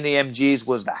Booker T and the MGs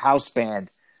was the house band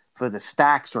for the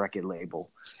Stax record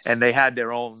label, and they had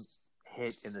their own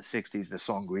hit in the 60s, the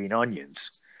song Green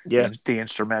Onions, the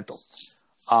instrumental.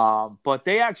 But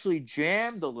they actually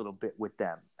jammed a little bit with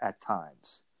them at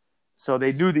times. So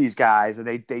they knew these guys, and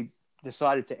they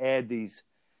decided to add these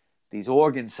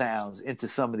organ sounds into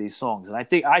some of these songs. And I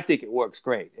think it works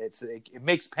great. It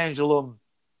makes Pendulum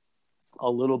a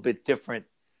little bit different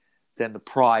than the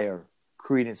prior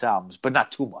Creedence albums, but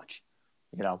not too much,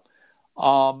 In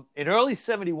early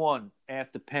 71,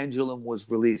 after Pendulum was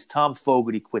released, Tom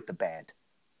Fogerty quit the band.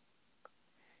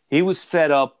 He was fed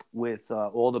up with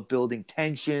all the building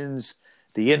tensions,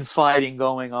 the infighting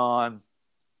going on,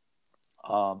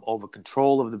 over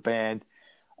control of the band.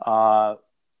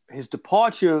 His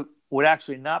departure would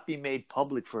actually not be made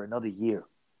public for another year.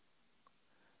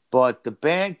 But the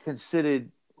band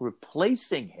considered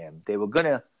replacing him. They were going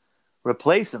to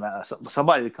replace him,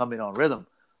 somebody to come in on rhythm,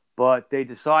 but they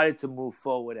decided to move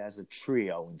forward as a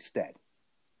trio instead.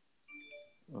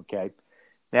 Okay.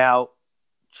 Now,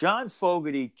 John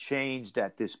Fogerty changed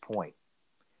at this point,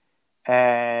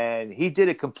 and he did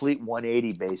a complete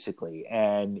 180 basically,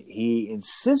 and he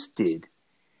insisted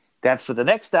that for the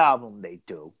next album they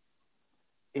do,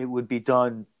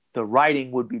 the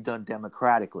writing would be done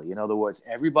democratically. In other words,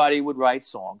 everybody would write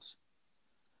songs.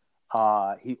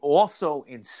 He also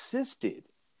insisted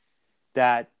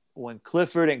that when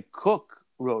Clifford and Cook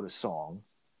wrote a song,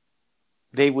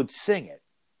 they would sing it.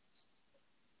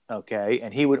 Okay,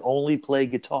 and he would only play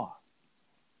guitar.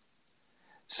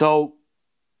 So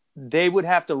they would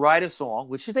have to write a song,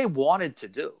 which they wanted to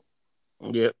do.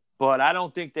 Yeah. But I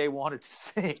don't think they wanted to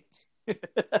sing.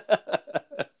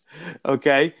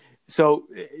 Okay, so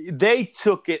they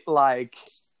took it like,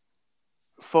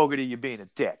 Fogerty, you're being a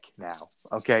dick now.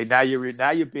 Okay, now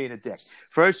you're being a dick.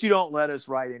 First, you don't let us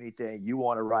write anything. You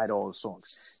want to write all the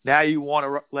songs. Now you want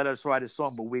to let us write a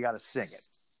song, but we got to sing it.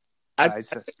 I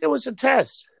think it was a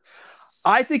test.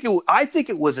 I think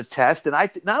it was a test, and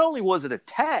not only was it a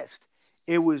test,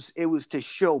 it was to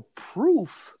show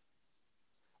proof.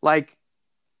 Like,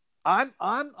 I'm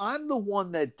the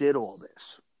one that did all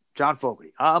this, John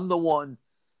Fogerty. I'm the one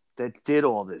that did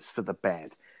all this for the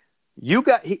band.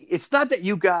 It's not that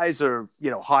you guys are,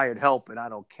 hired help and I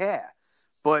don't care,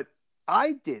 but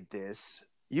I did this.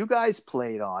 You guys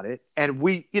played on it, and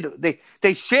we,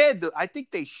 they shared I think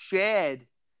they shared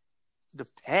the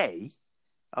pay.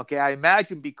 Okay. I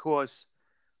imagine because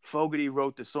Fogerty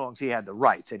wrote the songs, he had the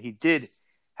rights, and he did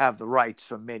have the rights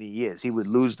for many years. He would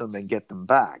lose them and get them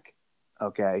back.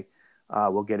 Okay.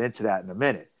 We'll get into that in a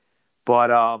minute,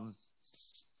 but,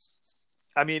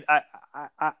 I mean,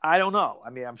 I don't know. I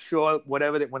mean, I'm sure when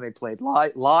they played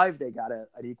live, they got an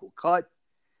equal cut.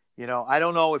 I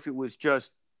don't know if it was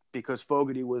just because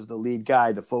Fogerty was the lead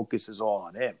guy, the focus is all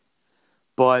on him.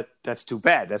 But that's too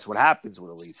bad. That's what happens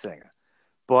with a lead singer.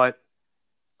 But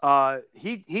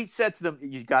he said to them,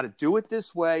 you got to do it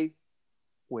this way,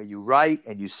 where you write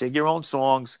and you sing your own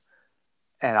songs,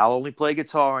 and I'll only play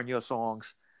guitar on your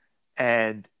songs.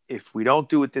 And if we don't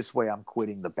do it this way, I'm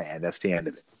quitting the band. That's the end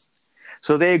of it.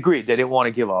 So they agreed. They didn't want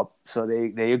to give up. So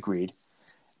they agreed.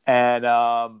 And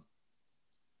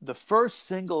the first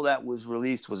single that was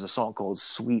released was a song called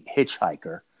Sweet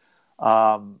Hitchhiker.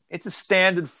 It's a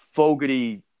standard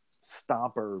Fogerty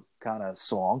stomper kind of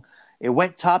song. It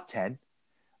went top 10.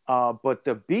 But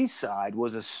the B-side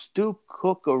was a Stu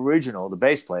Cook original, the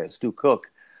bass player, Stu Cook,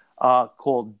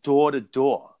 called Door to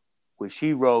Door, which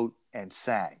he wrote and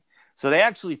sang. So they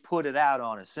actually put it out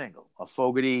on a single, a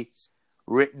Fogerty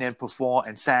written and performed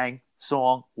and sang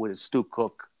song with a Stu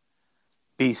Cook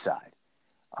B-side.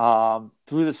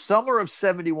 Through the summer of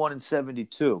 71 and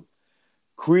 72,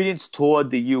 Creedence toured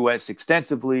the U.S.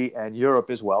 extensively and Europe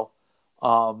as well.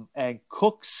 And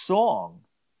Cook's song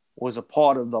was a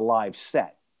part of the live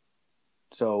set.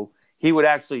 So he would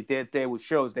actually, there were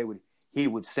shows he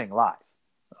would sing live,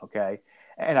 okay?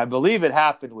 And I believe it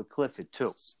happened with Clifford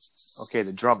too, okay,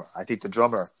 the drummer. I think the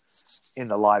drummer in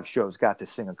the live shows got to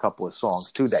sing a couple of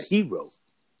songs too that he wrote,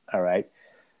 all right?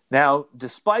 Now,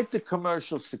 despite the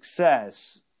commercial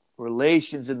success,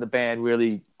 relations in the band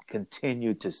really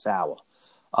continued to sour.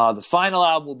 The final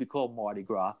album will be called Mardi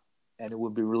Gras, and it will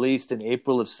be released in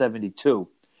April of 72.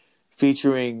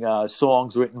 Featuring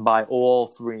songs written by all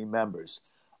three members.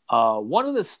 One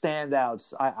of the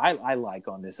standouts I like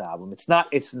on this album, it's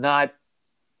not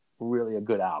really a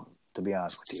good album, to be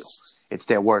honest with you. It's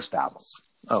their worst album.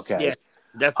 Okay. Yeah,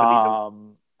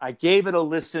 definitely. I gave it a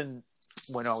listen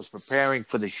when I was preparing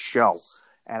for the show,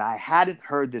 and I hadn't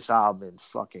heard this album in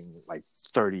fucking like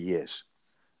 30 years.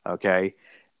 Okay.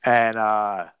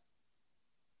 And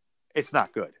it's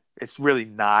not good. It's really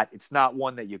not. It's not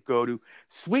one that you go to.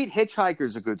 Sweet Hitchhiker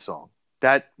is a good song.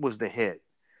 That was the hit.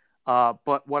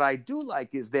 But what I do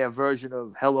like is their version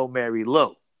of Hello, Mary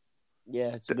Lou.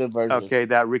 Yeah, it's a good version. Okay,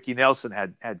 that Ricky Nelson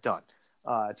had done.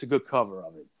 It's a good cover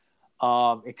of it.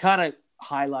 It kind of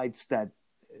highlights that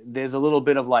there's a little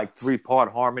bit of like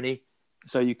 3-part harmony.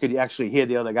 So you could actually hear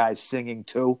the other guys singing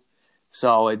too.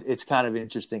 So it's kind of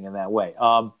interesting in that way.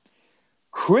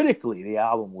 Critically, the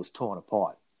album was torn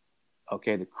apart.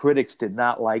 Okay, the critics did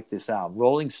not like this album.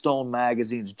 Rolling Stone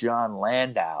magazine's John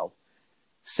Landau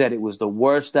said it was the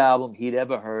worst album he'd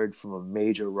ever heard from a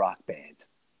major rock band.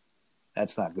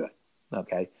 That's not good.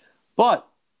 Okay, but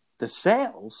the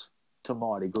sales to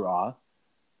Mardi Gras,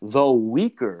 though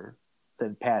weaker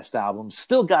than past albums,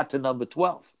 still got to number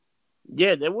 12.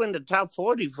 Yeah, they were in the top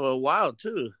 40 for a while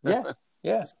too. Yeah.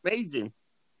 It's amazing.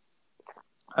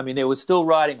 I mean, they were still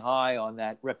riding high on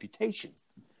that reputation.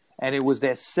 And it was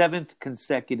their 7th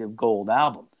consecutive gold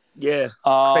album. Yeah,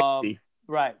 crazy.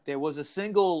 Right. There was a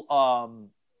single,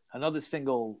 another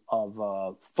single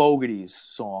of Fogerty's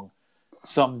song,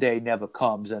 Someday Never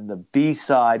Comes. And the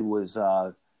B-side was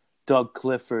Doug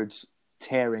Clifford's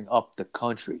Tearing Up the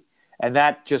Country. And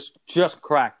that just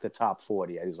cracked the top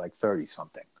 40. It was like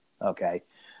 30-something. Okay.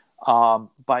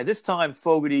 By this time,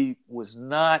 Fogerty was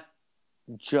not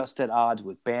just at odds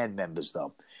with band members,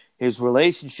 though. His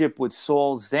relationship with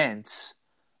Saul Zaentz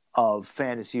of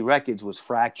Fantasy Records was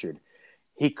fractured.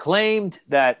 He claimed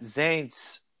that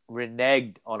Zaentz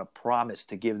reneged on a promise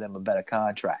to give them a better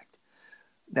contract.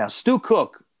 Now, Stu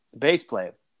Cook, the bass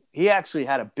player, he actually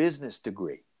had a business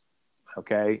degree,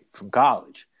 okay, from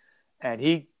college. And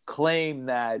he claimed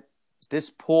that this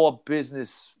poor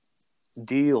business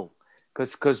deal,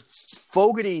 because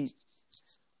Fogerty...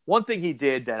 One thing he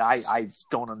did that I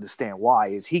don't understand why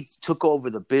is he took over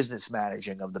the business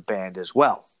managing of the band as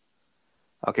well.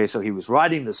 Okay, so he was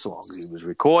writing the songs, he was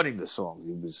recording the songs,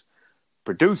 he was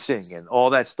producing and all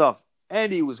that stuff,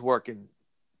 and he was working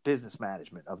business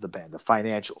management of the band, the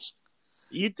financials.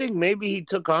 You think maybe he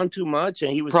took on too much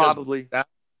and he was probably?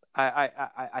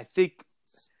 I think,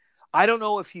 I don't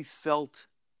know if he felt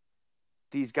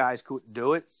these guys couldn't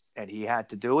do it and he had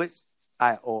to do it,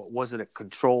 or was it a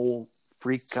control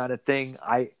freak kind of thing?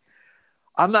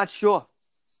 I'm not sure.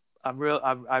 I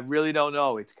really don't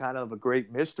know. It's kind of a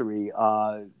great mystery.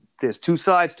 There's two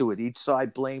sides to it. Each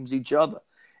side blames each other.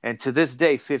 And to this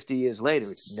day, 50 years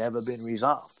later, it's never been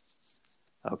resolved.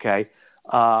 Okay.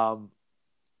 What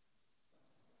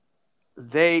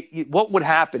would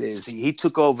happen is he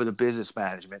took over the business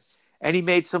management and he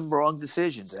made some wrong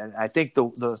decisions. And I think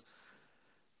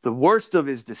the worst of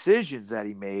his decisions that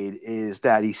he made is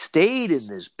that he stayed in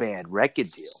this bad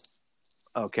record deal.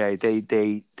 Okay,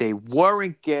 they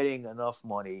weren't getting enough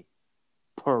money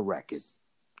per record,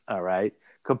 all right,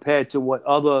 compared to what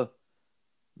other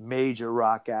major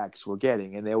rock acts were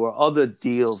getting. And there were other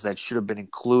deals that should have been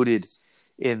included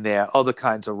in there, other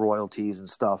kinds of royalties and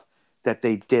stuff that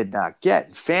they did not get.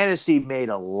 And Fantasy made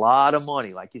a lot of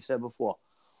money, like you said before,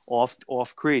 off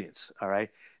Creedence, all right?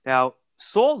 Now,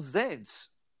 Saul Zaentz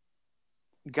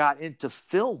got into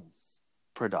film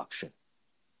production.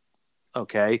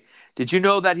 Okay. Did you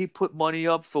know that he put money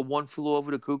up for One Flew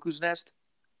Over the Cuckoo's Nest?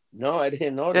 No, I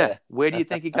didn't know that. Where do you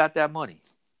think he got that money?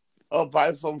 Oh,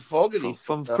 from Fogerty.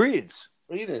 From Creedence.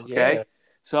 Creedence, Okay, yeah.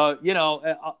 so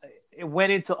it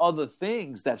went into other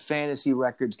things that Fantasy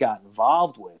Records got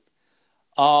involved with.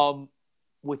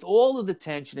 With all of the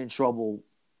tension and trouble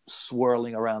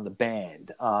swirling around the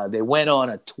band, they went on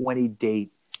a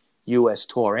 20-date U.S.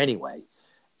 tour anyway.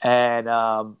 And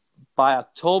by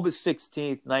October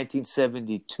 16th,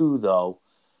 1972, though,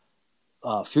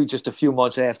 just a few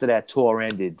months after that tour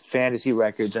ended, Fantasy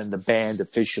Records and the band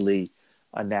officially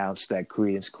announced that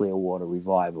Creedence Clearwater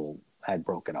Revival had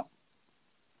broken up.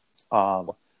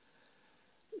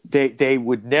 They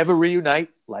would never reunite,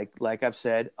 like I've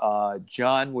said.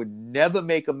 John would never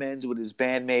make amends with his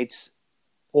bandmates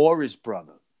or his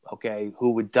brother, okay,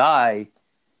 who would die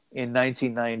in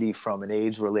 1990 from an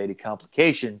AIDS-related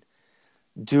complication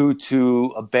due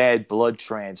to a bad blood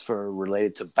transfer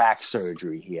related to back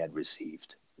surgery he had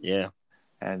received. Yeah.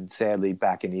 And sadly,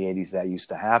 back in the 80s, that used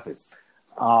to happen.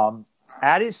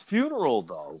 At his funeral,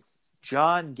 though,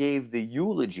 John gave the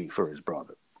eulogy for his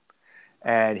brother.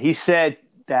 And he said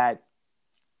that,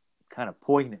 kind of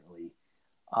poignantly,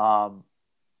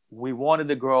 we wanted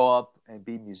to grow up and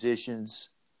be musicians.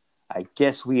 I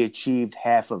guess we achieved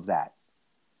half of that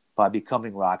by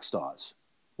becoming rock stars.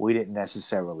 We didn't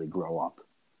necessarily grow up.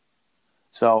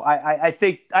 So I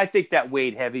think that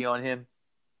weighed heavy on him,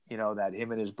 that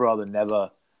him and his brother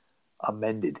never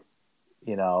made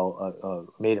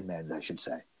amends, I should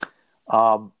say.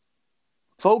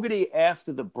 Fogerty,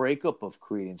 after the breakup of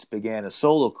Creedence, began a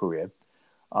solo career.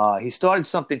 He started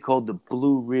something called the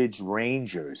Blue Ridge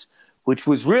Rangers, which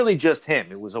was really just him.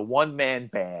 It was a one-man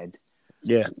band.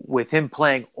 Yeah, with him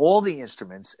playing all the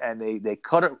instruments, and he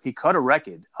cut a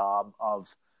record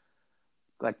of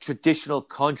like traditional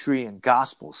country and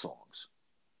gospel songs,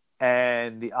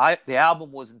 and the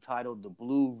album was entitled The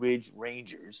Blue Ridge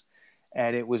Rangers,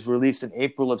 and it was released in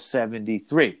April of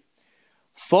 '73.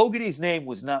 Fogerty's name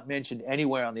was not mentioned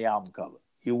anywhere on the album cover.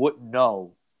 You wouldn't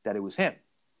know that it was him.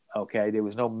 Okay, there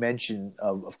was no mention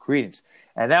of Creedence,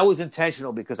 and that was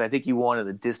intentional because I think he wanted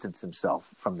to distance himself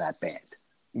from that band.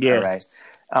 Yeah.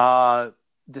 All right.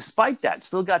 Despite that,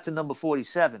 still got to number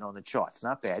 47 on the charts.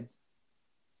 Not bad.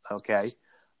 Okay.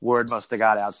 Word must have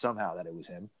got out somehow that it was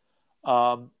him.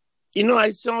 I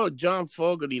saw John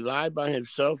Fogerty live by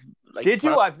himself. Did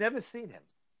you? I've never seen him.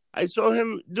 I saw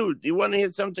him, dude. You want to hear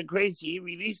something crazy? He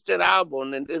released an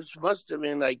album, and this must have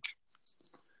been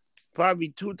probably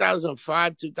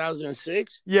 2005,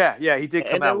 2006. Yeah, he did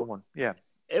come out with one. Yeah.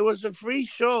 It was a free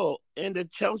show in the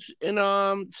Chelsea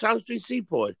South Street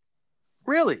Seaport.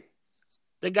 Really?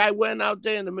 The guy went out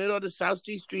there in the middle of the South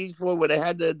Street Seaport where they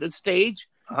had the stage.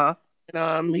 Uh-huh.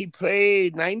 And he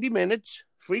played 90 minutes,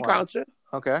 free concert.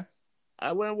 Okay.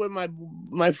 I went with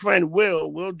my friend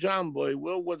Will John Boy.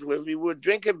 Will was with me. We were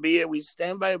drinking beer. We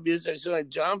stand by a beer station. Like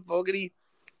John Fogerty,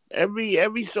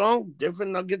 every song,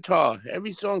 different guitar.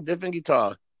 Every song, different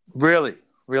guitar. Really?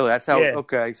 That's how. Yeah.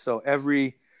 Okay, so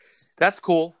that's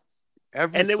cool.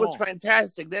 It was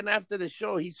fantastic. Then after the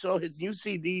show, he saw his new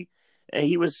CD, and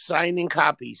he was signing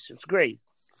copies. It's great.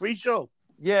 Free show.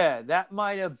 Yeah, that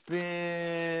might have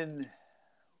been...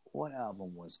 What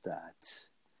album was that?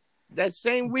 That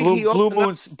same week,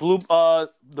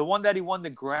 the one that he won the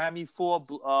Grammy for,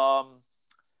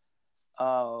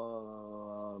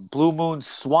 Blue Moon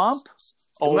Swamp?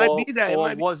 It might be that.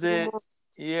 Or was it...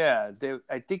 Yeah,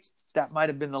 I think that might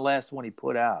have been the last one he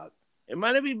put out. It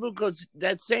might have been because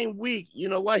that same week, you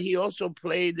know what? He also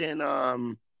played in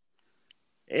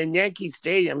Yankee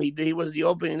Stadium. He was the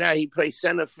opening night. He played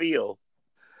center field.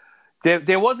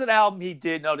 There was an album he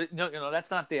did. No,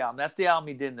 that's not the album. That's the album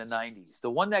he did in the '90s.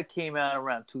 The one that came out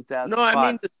around 2005. No, I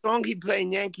mean the song he played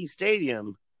in Yankee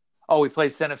Stadium. Oh, he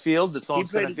played center field. The song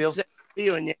center field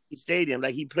in Yankee Stadium.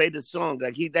 Like he played the song.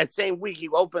 That same week he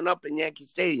opened up in Yankee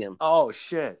Stadium. Oh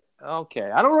shit. Okay,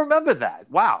 I don't remember that.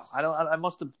 Wow, I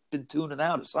must have been tuning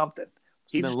out or something.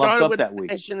 He started with the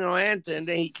national anthem, and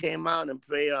then he came out and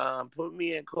played. Put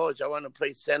me in, coach. I want to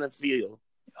play center field.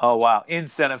 Oh wow, in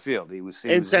center field, it was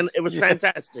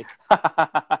fantastic.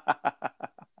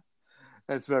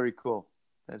 That's very cool.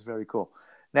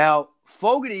 Now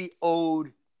Fogerty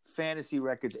owed Fantasy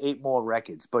Records 8 more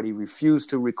records, but he refused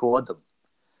to record them.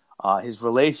 His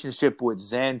relationship with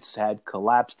Zentz had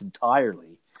collapsed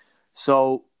entirely,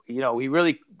 so he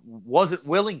really wasn't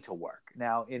willing to work.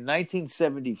 Now, in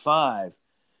 1975,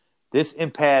 this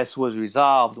impasse was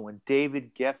resolved when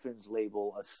David Geffen's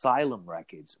label, Asylum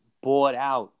Records, bought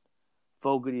out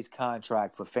Fogerty's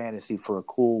contract for Fantasy for a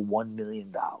cool $1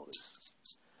 million.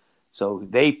 So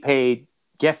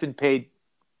Geffen paid,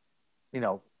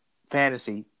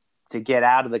 Fantasy to get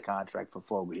out of the contract for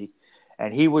Fogerty,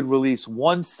 and he would release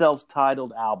one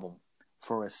self-titled album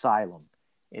for Asylum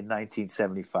in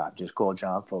 1975, just called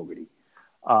John Fogerty.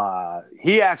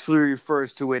 He actually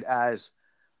refers to it as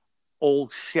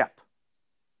Old Shep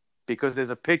because there's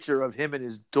a picture of him and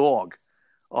his dog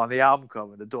on the album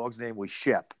cover. The dog's name was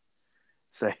Shep.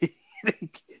 So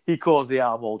he calls the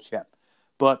album Old Shep.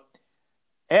 But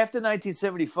after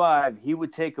 1975, he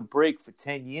would take a break for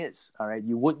 10 years. All right.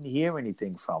 You wouldn't hear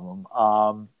anything from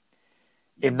him.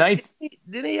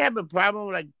 Didn't he have a problem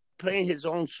with, like, playing his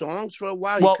own songs for a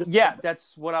while? Well, yeah,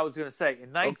 that's what I was going to say.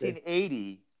 In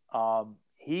 1980,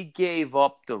 he gave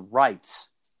up the rights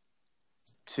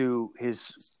to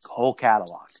his whole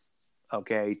catalog,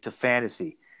 to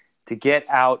Fantasy, to get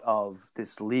out of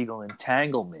this legal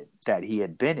entanglement that he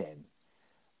had been in.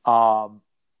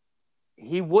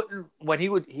 He wouldn't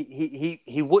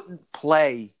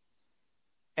play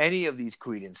any of these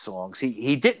Creedence songs.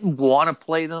 He didn't want to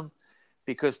play them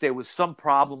because there was some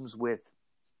problems with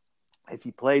if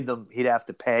he played them, he'd have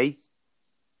to pay.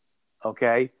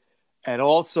 Okay. And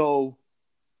also,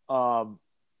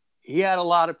 he had a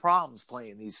lot of problems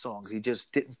playing these songs. He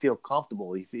just didn't feel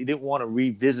comfortable. He didn't want to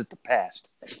revisit the past.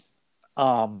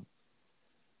 I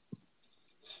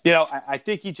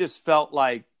think he just felt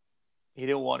like he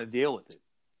didn't want to deal with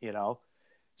it,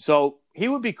 So he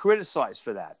would be criticized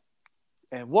for that.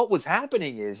 And what was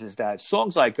happening is that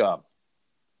songs like,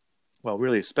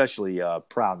 really especially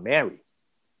Proud Mary,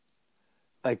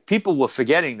 like people were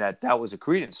forgetting that was a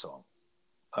Creedence song.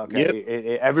 Okay.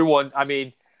 Yep. Everyone, I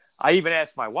mean, I even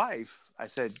asked my wife, I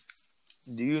said,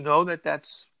 do you know that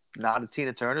that's not a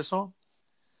Tina Turner song?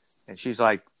 And she's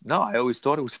like, no, I always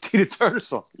thought it was a Tina Turner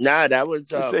song. Nah, that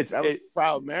was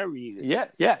Proud Mary. Yeah.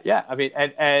 I mean,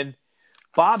 and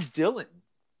Bob Dylan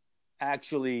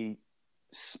actually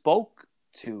spoke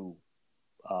to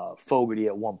Fogerty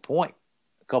at one point,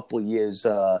 a couple of years.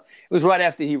 It was right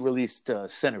after he released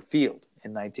Center Field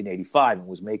in 1985 and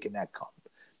was making that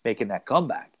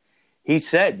comeback. He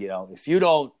said, if you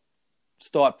don't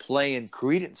start playing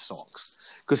Creedence songs,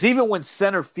 because even when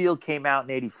Center Field came out in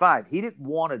 85, he didn't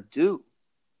want to do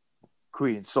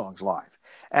Creedence songs live.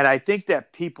 And I think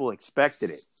that people expected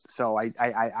it. So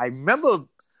I remember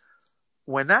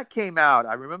when that came out,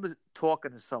 I remember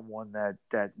talking to someone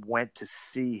that went to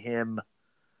see him,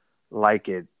 like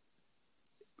it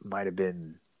might have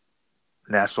been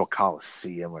Nassau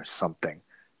Coliseum or something.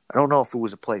 I don't know if it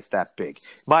was a place that big.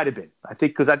 Might have been. I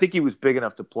think he was big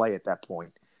enough to play at that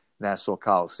point, Nassau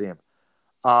Coliseum.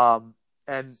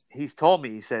 And he's told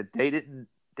me, he said they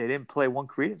didn't play one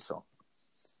Creedence song.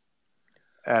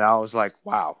 And I was like,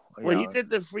 wow. Well, he did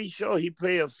the free show. He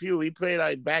played a few. He played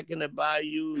like Back in the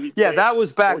Bayou. That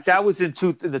was back. That was in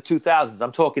the 2000s.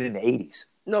 I'm talking in the 80s.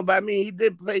 No, but I mean, he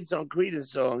did play some Creedence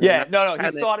songs. Yeah, no.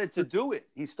 He started to do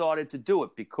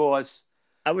it. Because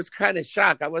I was kind of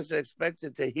shocked. I wasn't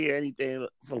expecting to hear anything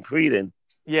from Creedence.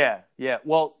 Yeah.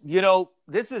 Well,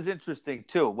 this is interesting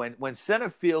too. When Center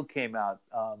Field came out,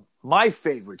 my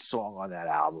favorite song on that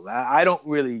album, I don't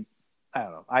know.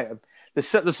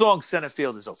 The song Center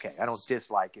Field is okay. I don't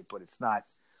dislike it, but it's not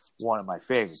one of my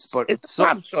favorites. But it's a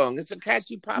pop song. It's a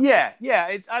catchy pop song.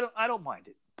 Yeah. I don't mind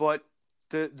it. But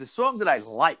the song that I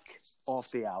like off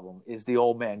the album is The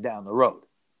Old Man Down the Road.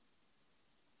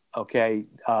 Okay.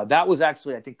 That was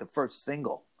actually, I think, the first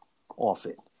single off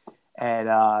it. And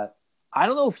I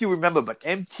don't know if you remember, but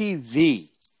MTV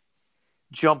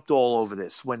jumped all over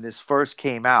this when this first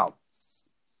came out.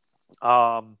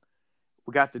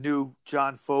 We got the new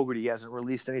John Fogerty. He hasn't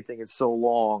released anything in so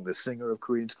long. The singer of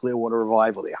Creedence Clearwater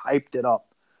Revival. They hyped it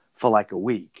up for like a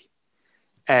week.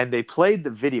 And they played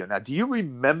the video. Now, do you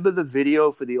remember the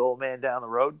video for The Old Man Down the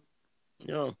Road?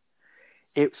 No.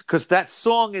 It's because that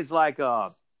song is like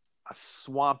a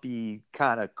swampy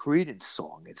kind of Creedence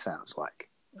song, it sounds like.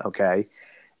 Okay.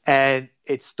 And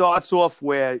it starts off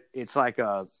where it's like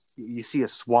you see a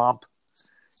swamp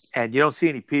and you don't see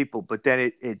any people, but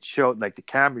then it showed, like, the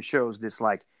camera shows this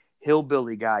like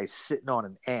hillbilly guy sitting on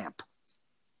an amp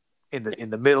in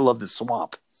the middle of the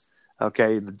swamp,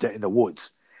 okay, in the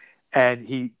woods. And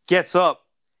he gets up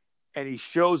and he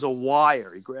shows a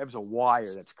wire. He grabs a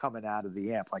wire that's coming out of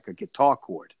the amp, like a guitar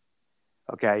cord,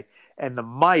 okay? And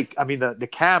the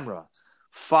camera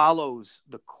follows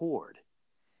the cord.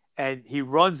 And he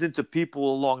runs into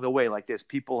people along the way. Like, there's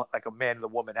people, like a man and a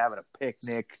woman having a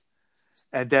picnic.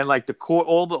 And then, like, the chord,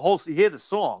 you hear the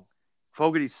song,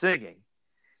 Fogerty's singing.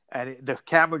 And the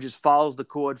camera just follows the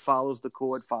chord.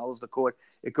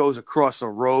 It goes across a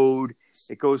road.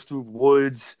 It goes through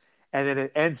woods. And then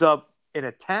it ends up in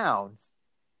a town.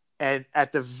 And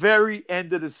at the very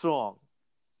end of the song,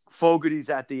 Fogerty's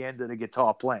at the end of the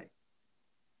guitar playing.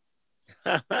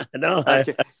 No,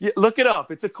 Okay, look it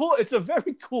up. It's a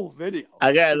very cool video.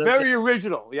 I got very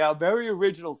original. Yeah, very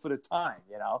original for the time.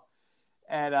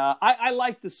 And I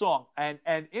like the song.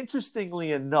 And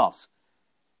interestingly enough,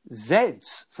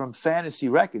 Zentz from Fantasy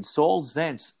Records, Saul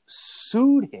Zentz,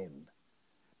 sued him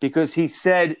because he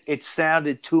said it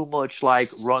sounded too much like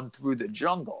Run Through the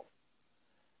Jungle.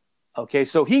 Okay,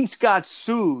 so he got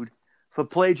sued for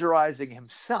plagiarizing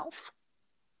himself.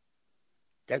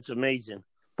 That's amazing.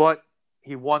 But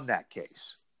he won that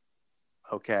case.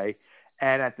 Okay,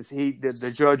 and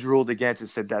the judge ruled against it,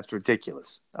 said that's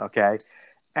ridiculous. Okay,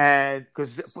 and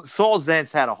because Saul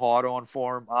Zentz had a hard-on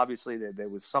for him, obviously there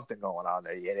was something going on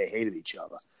there. They hated each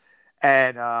other,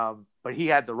 and but he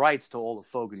had the rights to all of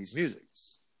Fogerty's music.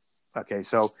 Okay,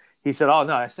 so he said, "Oh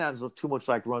no, that sounds too much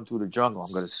like Run Through the Jungle.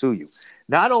 I'm going to sue you."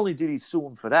 Not only did he sue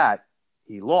him for that,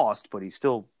 he lost, but he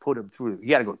still put him through.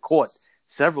 He had to go to court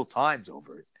several times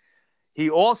over it. He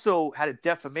also had a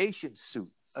defamation suit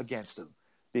against him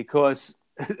because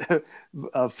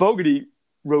Fogerty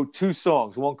wrote two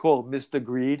songs, one called Mr.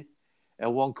 Greed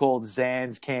and one called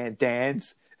Zans Can't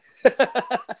Dance. Oh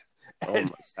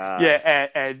my God. Yeah,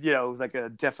 and it was like a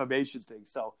defamation thing.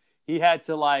 So he had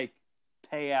to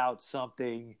pay out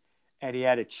something, and he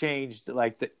had to change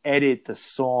edit the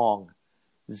song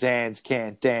Zans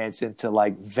Can't Dance into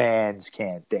Vans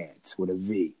Can't Dance with a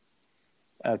V.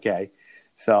 Okay.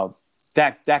 So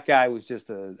that guy was just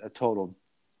a total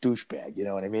douchebag, you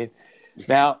know what I mean?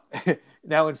 Now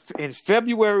in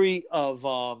February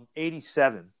of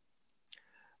 87,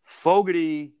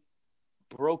 Fogerty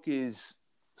broke his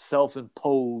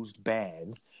self-imposed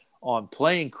ban on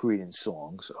playing Creedence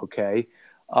songs, okay?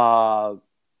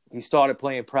 He started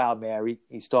playing Proud Mary.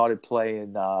 He started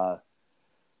playing Born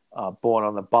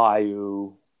on the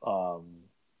Bayou.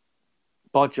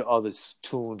 Bunch of other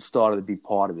tunes started to be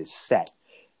part of his set.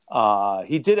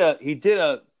 He did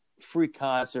a free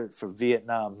concert for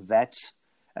Vietnam vets,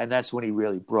 and that's when he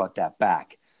really brought that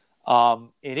back.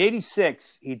 In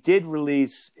 '86, he did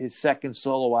release his second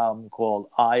solo album called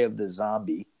Eye of the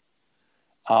Zombie.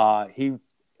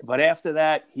 But after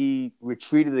that, he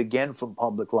retreated again from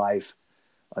public life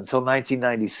until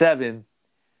 1997,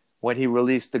 when he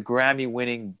released the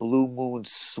Grammy-winning Blue Moon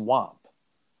Swamp.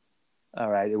 All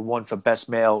right, it won for Best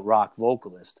Male Rock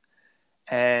Vocalist.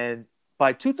 And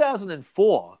by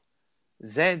 2004,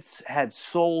 Zentz had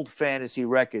sold Fantasy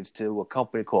Records to a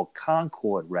company called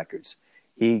Concord Records.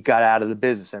 He got out of the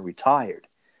business and retired.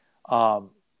 And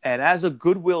as a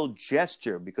goodwill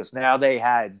gesture, because now they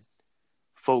had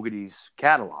Fogerty's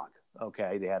catalog,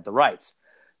 okay, they had the rights.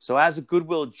 So as a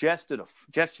goodwill gesture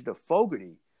to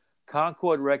Fogerty,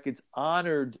 Concord Records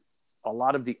honored a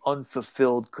lot of the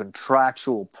unfulfilled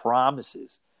contractual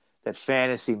promises that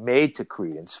Fantasy made to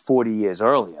Creedence 40 years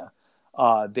earlier.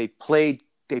 They paid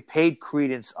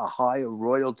Creedence a higher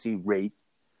royalty rate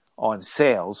on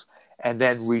sales, and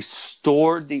then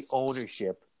restored the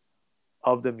ownership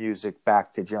of the music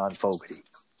back to John Fogerty.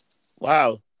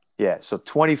 Wow. Yeah, so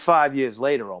 25 years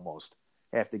later, almost,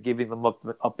 after giving them up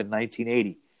in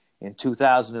 1980, in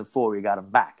 2004, he got them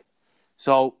back.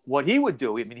 So what he would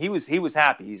do, I mean, he was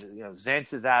happy. He's,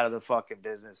 Zentz is out of the fucking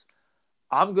business.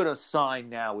 I'm going to sign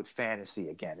now with Fantasy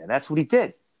again. And that's what he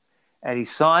did. And he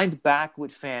signed back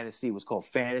with Fantasy. It was called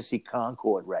Fantasy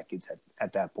Concord Records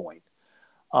at that point.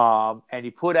 And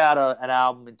he put out an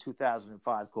album in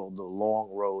 2005 called The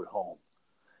Long Road Home.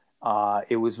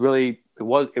 It was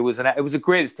a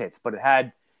greatest hits, but it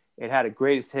had a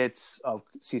greatest hits of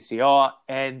CCR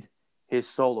and his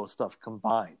solo stuff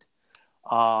combined.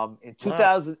 In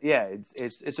 2000, yeah,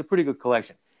 it's a pretty good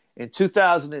collection. In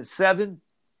 2007,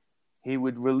 he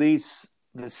would release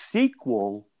the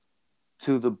sequel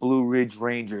to the Blue Ridge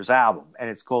Rangers album, and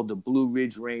it's called the Blue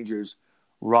Ridge Rangers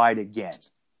Ride Again,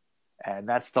 and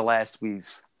that's the last we've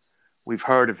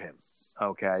heard of him.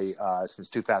 Okay, since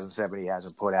 2007, he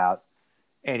hasn't put out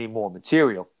any more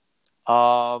material.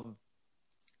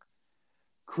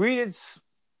 Creedence,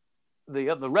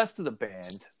 the rest of the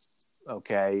band,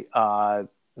 okay,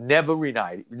 never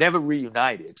reunited.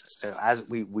 As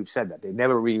we've said that they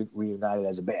never reunited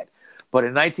as a band. But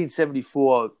in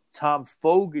 1974, Tom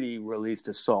Fogerty released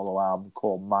a solo album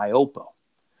called Myopo,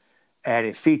 and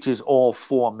it features all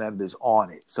four members on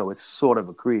it. So it's sort of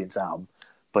a Creedence album,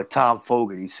 but Tom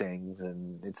Fogerty sings,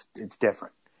 and it's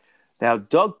different. Now,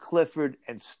 Doug Clifford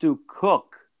and Stu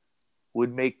Cook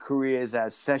would make careers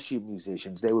as session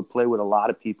musicians. They would play with a lot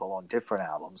of people on different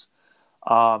albums.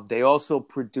 They also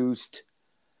produced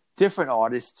different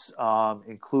artists,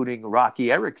 including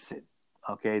Rocky Erickson,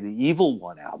 okay, the Evil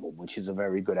One album, which is a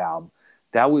very good album.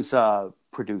 That was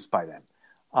produced by them.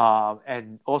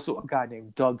 And also a guy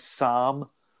named Doug Sahm,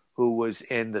 who was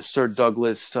in the Sir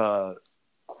Douglas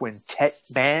Quintet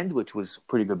Band, which was a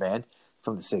pretty good band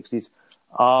from the 60s.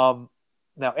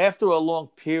 Now, after a long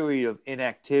period of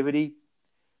inactivity,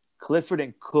 Clifford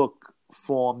and Cook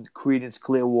formed Creedence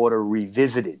Clearwater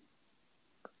Revisited.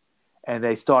 And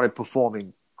they started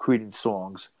performing Creedence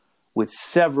songs with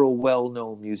several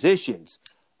well-known musicians.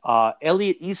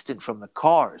 Elliot Easton from the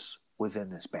Cars was in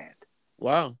this band.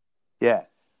 Wow. Yeah.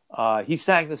 He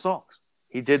sang the songs.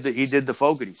 He did the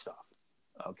Fogerty stuff.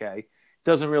 Okay.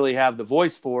 Doesn't really have the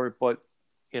voice for it, but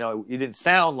he didn't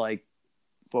sound like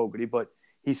Fogerty, but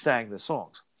he sang the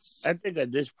songs. I think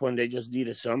at this point they just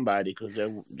needed somebody because there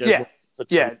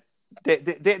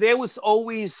was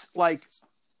always like,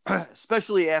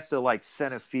 especially after like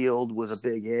Centerfield was a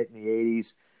big hit in the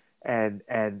 80s,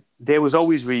 and there was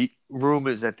always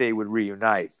rumors that they would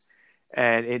reunite,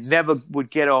 and it never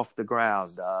would get off the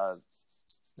ground.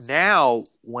 Now,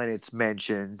 when it's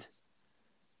mentioned,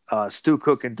 Stu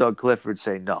Cook and Doug Clifford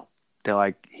say no. They're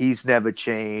like, he's never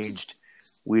changed.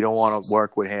 We don't want to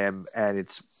work with him, and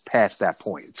it's past that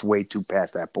point. It's way too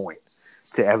past that point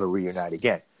to ever reunite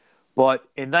again. But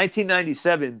in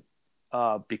 1997,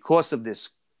 because of this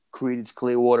Creedence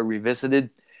Clearwater Revisited,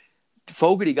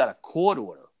 Fogerty got a court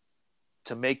order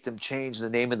to make them change the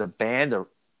name of the band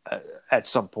at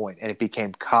some point, and it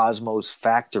became Cosmo's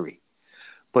Factory.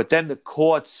 But then the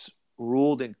courts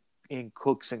ruled in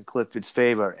Cook's and Clifford's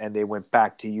favor, and they went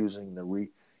back to using the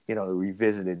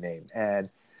Revisited name. And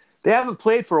they haven't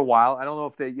played for a while. I don't know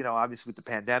if they, obviously with the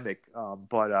pandemic,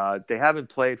 but they haven't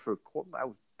played for, I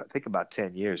think, about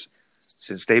 10 years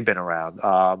since they've been around.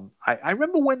 I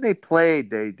remember when they played,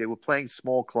 they were playing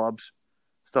small clubs,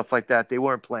 stuff like that. They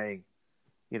weren't playing,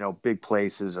 big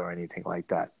places or anything like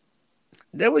that.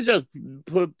 They were just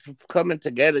coming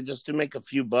together just to make a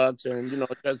few bucks and,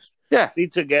 just be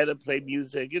together, play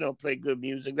music, play good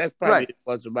music. That's probably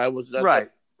what it was about.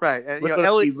 Right. And,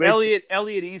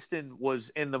 Elliot Easton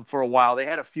was in them for a while. They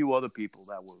had a few other people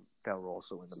that were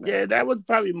also in the band. Yeah, that was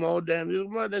probably more than,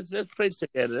 let's play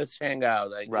together. Let's hang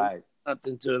out. Right.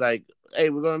 Nothing to like, hey,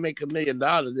 we're going to make $1 million.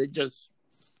 They just,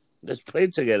 let's play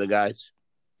together, guys.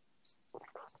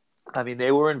 I mean,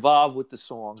 they were involved with the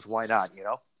songs. Why not,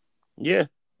 Yeah.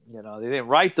 They didn't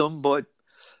write them, but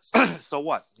so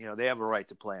what? They have a right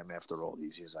to play them after all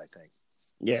these years, I think.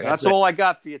 Yeah. So that's all I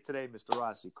got for you today, Mr.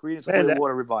 Rossi. Creedence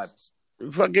Clearwater Revival.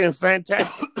 Fucking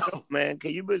fantastic, man.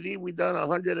 Can you believe we done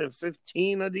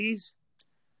 115 of these?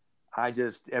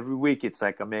 Every week it's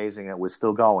like amazing that we're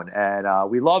still going. And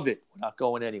we love it. We're not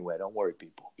going anywhere. Don't worry,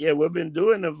 people. Yeah, we've been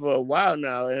doing it for a while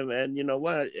now. And you know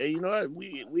what?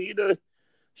 We either,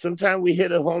 sometimes we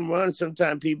hit a home run.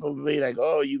 Sometimes people be like,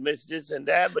 oh, you missed this and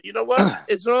that. But you know what?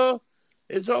 It's all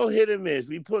hit and miss.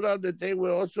 We put out the thing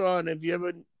we're also on. If you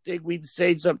ever think we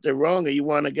say something wrong and you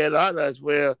want to get at us,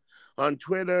 we're on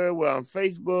Twitter, we're on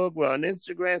Facebook, we're on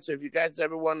Instagram. So if you guys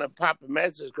ever want to pop a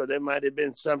message, because there might have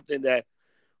been something that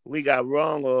we got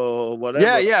wrong or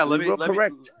whatever. Yeah.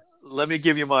 Let me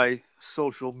give you my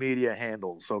social media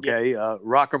handles, okay? Yeah.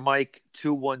 Rocker Mike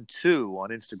 212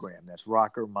 on Instagram. That's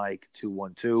Rocker Mike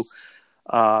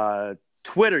 212.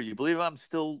 Twitter. You believe I'm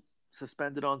still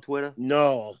suspended on Twitter?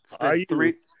 No.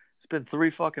 It's been 3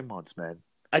 fucking months, man.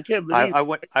 I can't believe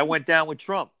I went down with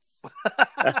Trump.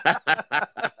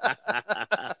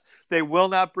 They will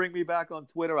not bring me back on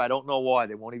Twitter. I don't know why.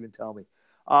 They won't even tell me.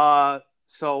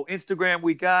 So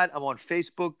Instagram I'm on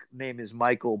Facebook. Name is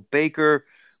Michael Baker.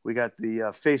 We got the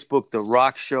Facebook, The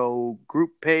Rock Show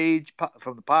group page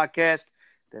from the podcast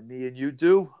that me and you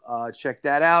do. Check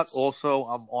that out. Also,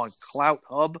 I'm on Clout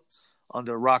Hub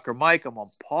under Rocker Mike. I'm on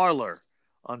Parler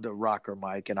under Rocker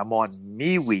Mike. And I'm on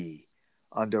MeWe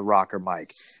under Rocker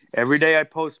Mike. Every day I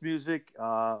post music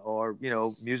or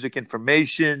music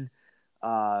information,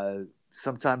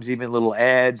 sometimes even little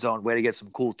ads on where to get some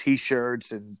cool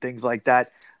T-shirts and things like that.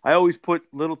 I always put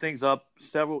little things up.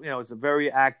 Several, it's a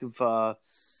very active. The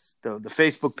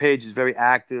Facebook page is very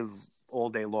active all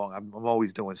day long. I'm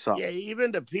always doing something. Yeah,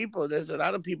 even the people. There's a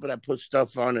lot of people that put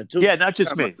stuff on it too. Yeah, not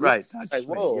just me. Right. Not just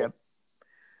me. Whoa.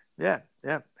 Yeah,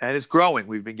 and it's growing.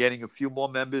 We've been getting a few more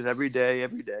members every day.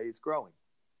 It's growing.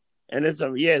 And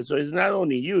so it's not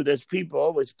only you. There's people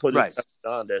always putting stuff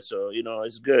on there. So,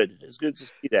 it's good. It's good to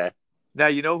see that. Now,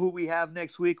 you know who we have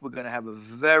next week? We're going to have a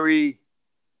very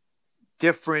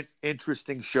different,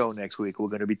 interesting show next week. We're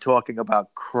going to be talking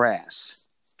about Crass.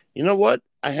 You know what?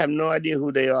 I have no idea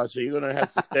who they are, so you're going to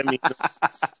have to send me.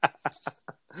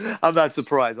 I'm not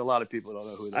surprised. A lot of people don't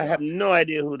know who they are. I have no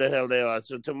idea who the hell they are.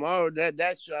 So tomorrow,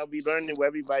 that show, I'll be learning with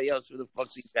everybody else who the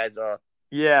fuck these guys are.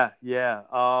 Yeah.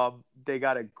 They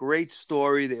got a great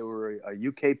story. They were a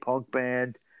UK punk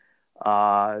band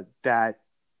that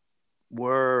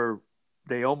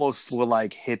they almost were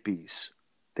like hippies.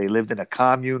 They lived in a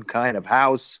commune kind of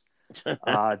house.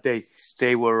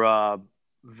 They were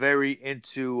very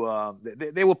into.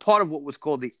 They were part of what was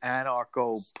called the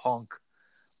anarcho-punk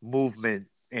movement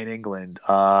in England.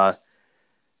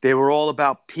 They were all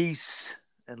about peace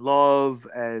and love,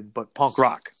 but punk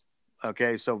rock.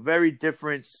 Okay, so very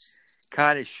different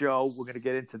kind of show. We're going to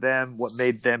get into them, what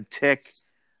made them tick.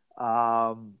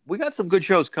 We got some good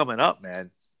shows coming up,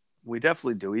 man. We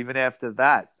definitely do. Even after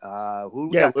that, who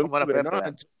we got coming up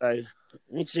after that? Let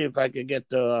me see if I could get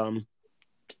the.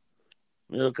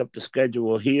 Let me look up the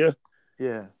schedule here.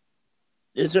 Yeah,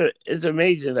 it's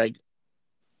amazing. Like,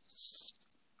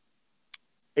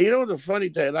 you know, the funny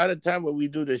thing. A lot of time when we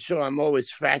do the show, I'm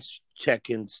always fast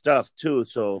checking stuff too.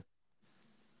 So,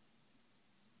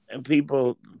 and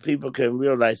people can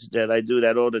realize that I do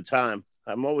that all the time.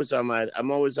 I'm always on my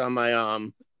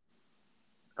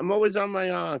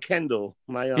Kindle.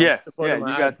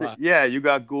 You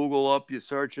got Google up. You're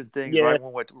searching things right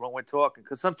when we're talking.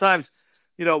 Because sometimes,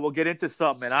 you know, we'll get into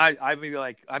something, and I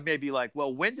may be like,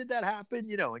 well, when did that happen?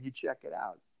 You know, and you check it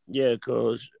out. Yeah,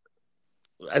 because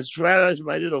as far as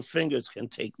my little fingers can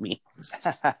take me.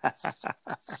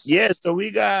 Yeah, so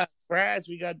we got Crash,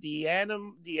 we got the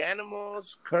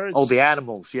Animals, Curse. Oh, the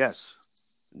Animals, yes.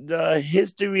 The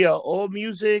History of Old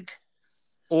Music.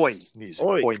 Oi music.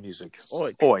 Oi music.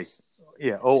 Oi.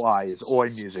 Yeah, OI is Oi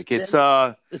music. It's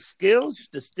the Stills.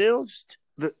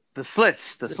 The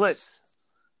Slits.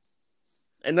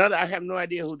 Another, I have no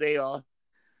idea who they are.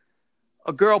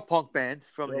 A girl punk band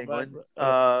from England.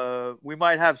 We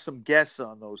might have some guests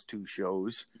on those two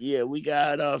shows. Yeah, we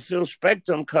got Phil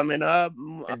Spectrum coming up.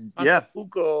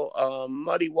 Puko,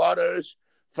 Muddy Waters,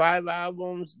 5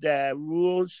 albums that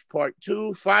rules part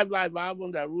 2. 5 live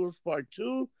albums that rules part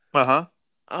 2.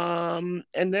 And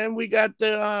then we got the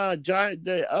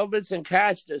Elvis and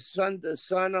Cash, the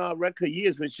Sun record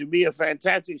years, which should be a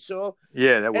fantastic show.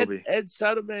 Yeah, that will be. Ed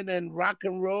Sullivan and rock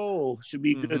and roll should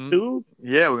be good too.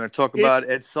 Yeah, we're going to talk about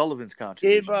Ed Sullivan's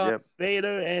contributions.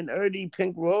 Bader and Early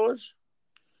Pink Rose.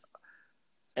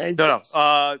 And no.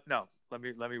 Let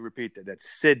me repeat that. That's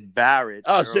Syd Barrett.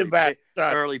 Oh, Syd Barrett.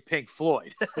 Early Pink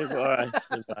Floyd. All right.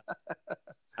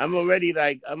 I'm already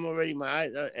my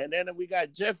eyes. And then we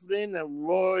got Jeff Lynne and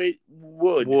Roy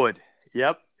Wood.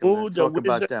 Yep. Who the talk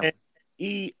about them. And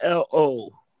ELO.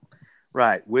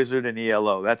 Right, Wizard and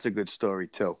ELO. That's a good story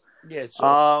too. Yeah.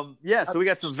 So we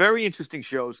got some very interesting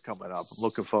shows coming up. I'm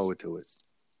looking forward to it.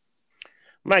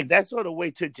 Mike, that's sort of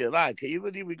wait till July. Can you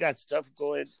believe we got stuff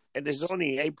going and it's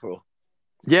only April?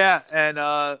 Yeah, and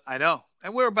I know.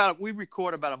 And we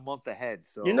record about a month ahead.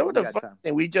 So you know what the fun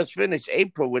thing? We just finished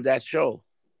April with that show.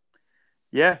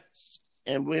 Yeah.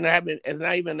 And it's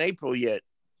not even April yet.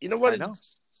 You know what? I know.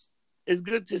 It's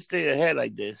good to stay ahead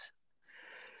like this.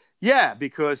 Yeah,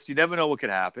 because you never know what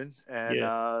could happen.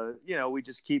 And, we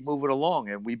just keep moving along.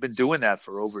 And we've been doing that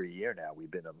for over a year now.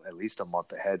 We've been at least a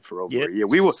month ahead for over a year.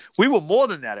 We were more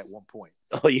than that at one point.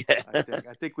 Oh, yeah.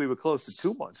 I think we were close to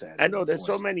 2 months ahead. I know. There's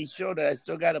so many shows that I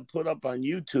still got to put up on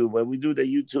YouTube. When we do the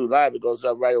YouTube Live, it goes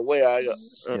up right away.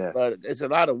 But it's a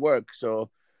lot of work. So,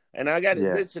 and I got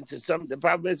to listen to some. The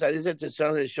problem is I listen to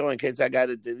some of the show in case I got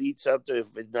to delete something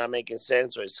if it's not making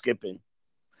sense or it's skipping.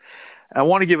 I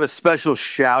want to give a special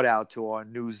shout out to our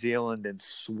New Zealand and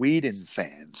Sweden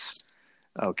fans.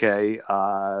 Okay.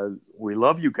 We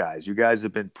love you guys. You guys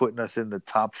have been putting us in the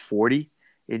top 40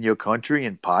 in your country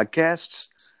in podcasts.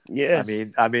 Yeah.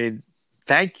 I mean,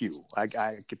 thank you. I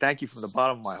thank you from the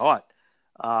bottom of my heart.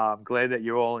 I'm glad that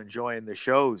you're all enjoying the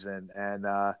shows and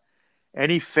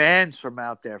any fans from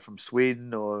out there from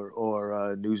Sweden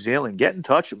or New Zealand, get in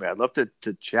touch with me. I'd love to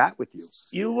chat with you.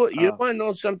 You want to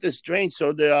know something strange?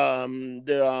 So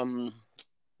the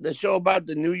show about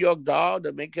the New York Doll,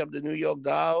 the making of the New York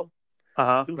Doll.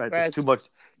 Right. Too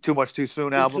much too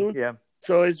soon album. Soon? Yeah.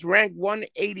 So it's ranked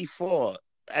 184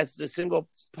 as the single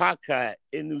podcast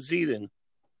in New Zealand.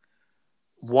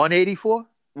 184.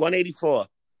 184.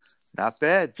 Not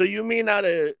bad. So you mean out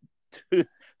of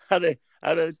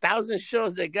 1,000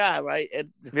 shows they got, right? And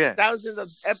thousands of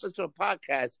episode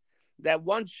podcasts, that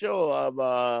one show of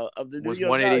the New York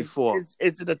 184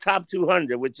 is in the top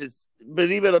 200, which is,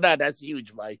 believe it or not, that's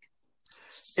huge, Mike.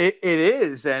 It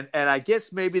is, and I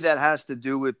guess maybe that has to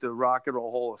do with the Rock and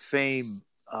Roll Hall of Fame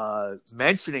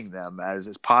mentioning them as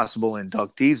possible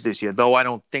inductees this year, though I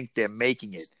don't think they're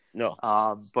making it. No.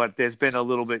 But there's been a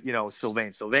little bit,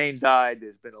 Sylvain died.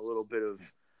 There's been a little bit of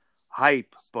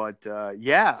hype, but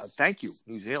thank you,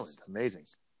 New Zealand. Amazing.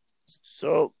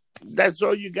 So that's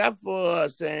all you got for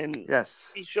us, and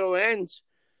yes, the show ends.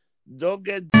 Don't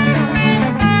get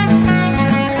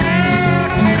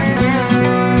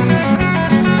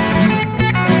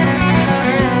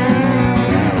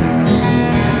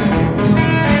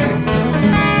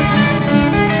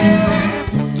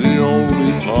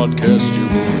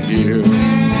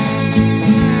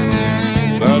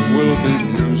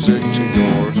music to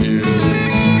your ears.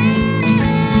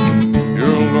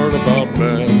 You'll learn about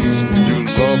bands you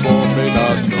love or may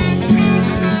not know,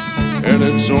 and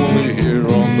it's only here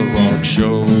on The Rock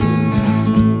Show.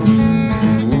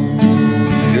 Ooh,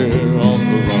 yeah, on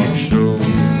The Rock Show.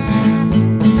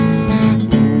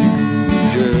 Ooh,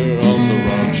 yeah, on The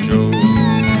Rock Show.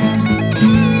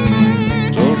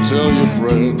 So tell your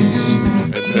friends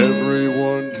and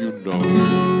everyone you know.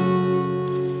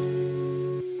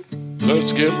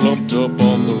 Let's get lumped up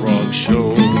on The Rock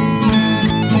Show.